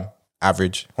Abramovich is gone.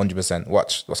 Average, 100%.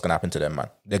 Watch what's gonna happen to them, man.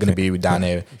 They're gonna be down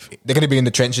here. They're gonna be in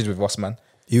the trenches with us, man.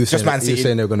 You were Just saying, Man City.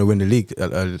 they were going to win the league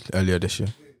earlier this year.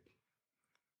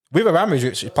 With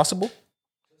Abramovich, it's possible.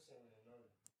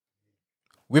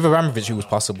 With Abramovich, it was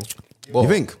possible. You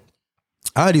think?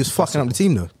 I heard he was fucking up the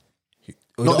team though.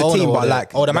 Not the owner team, or but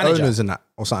like the manager. owners and that,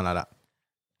 or something like that.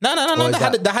 No. Or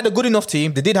is They had a good enough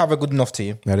team. They did have a good enough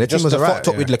team. Yeah, their team Just was they alright, fucked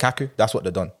up yeah. with Lukaku. That's what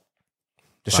they done.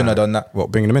 They shouldn't have done that.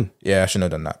 What, bringing them in? Yeah, I shouldn't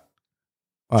have done that.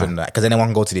 Why? Shouldn't have. Because anyone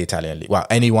can go to the Italian league. Well,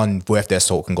 anyone worth their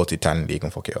salt can go to the Italian league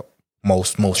and fuck it up.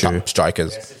 Most True. top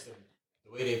strikers. Their system,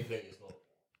 the way they play is not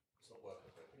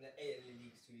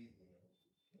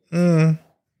working.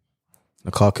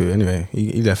 Lukaku, anyway.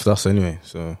 He left us anyway,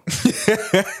 so.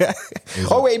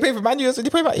 Oh wait, he played for Man U. He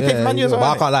played for Man U as but I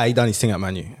well. can't lie, he done his thing at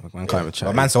Man U. Man can't even chat.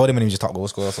 But man sold him when he was just top goal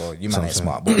scorer. So you man ain't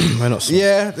smart. But We're not smart.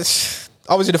 yeah,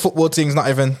 obviously the football thing's not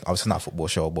even. Obviously not a football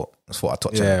show, but that's what I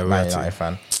touch Yeah, on. we Man had to. United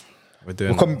fan. We're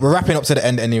doing We're wrapping up to the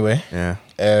end anyway. Yeah,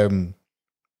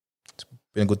 It's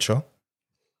been a good show.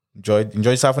 Enjoy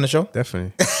yourself on the show.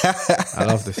 definitely. I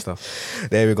love this stuff.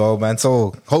 There we go, man.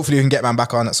 So hopefully we can get man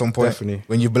back on at some point. Definitely.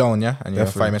 When you've blown, yeah, and you're a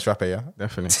Definitely. famous rapper, yeah.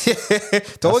 Definitely.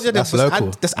 Told you, that's just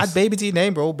local. just add baby to your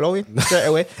name, bro. Blow it straight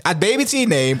away. Add baby to your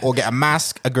name, or get a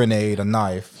mask, a grenade, a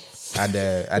knife, and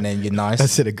then you're nice. I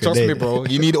said a Trust me, grenade. bro.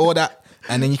 You need all that,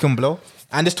 and then you can blow.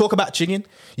 And just talk about chinging.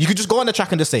 You could just go on the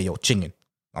track and just say, "Yo, chinging."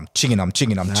 I'm chinging, and I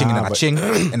ching,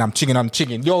 and I'm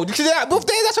chinging. Yo, did you see that move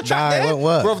there? That's a trap Nah, it there. won't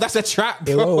work. Bro, that's a trap,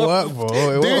 bro. It won't work, bro.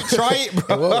 It Dude, won't. try it,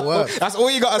 bro. It won't work. That's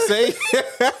all you gotta say.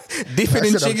 Dipping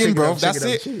and That's what I'm chinging, bro. chinging, That's I'm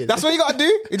it. chinging. That's what you gotta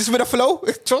do. It's just with a flow.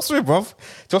 Trust me, bro.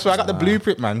 Trust me, I got the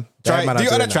blueprint, man. Try Yeah, it. man, Do I'm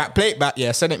it on the doing track, play it back.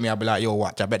 Yeah, send it me. I'll be like, yo,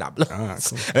 watch, I bet that blow. Alright,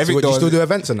 cool. And So what, do you still do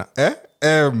events and that?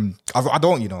 I don't, I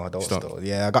don't Stop. still.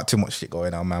 Yeah, I got too much shit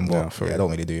going on, man. But Yeah, for I real.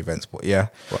 don't really do events, but yeah.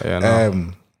 But yeah,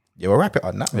 no. Yeah, we'll wrap it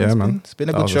on that. Yeah, man. It's been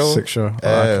a That good was a show. sick show. I like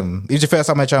it. If it's your first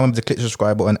time on my channel, remember to click the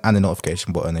subscribe button and the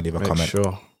notification button and leave a Make comment.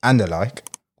 sure. And a like.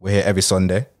 We're here every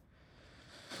Sunday.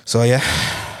 So yeah.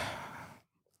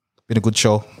 Been a good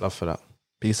show. Love for that.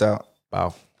 Peace out.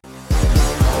 Wow.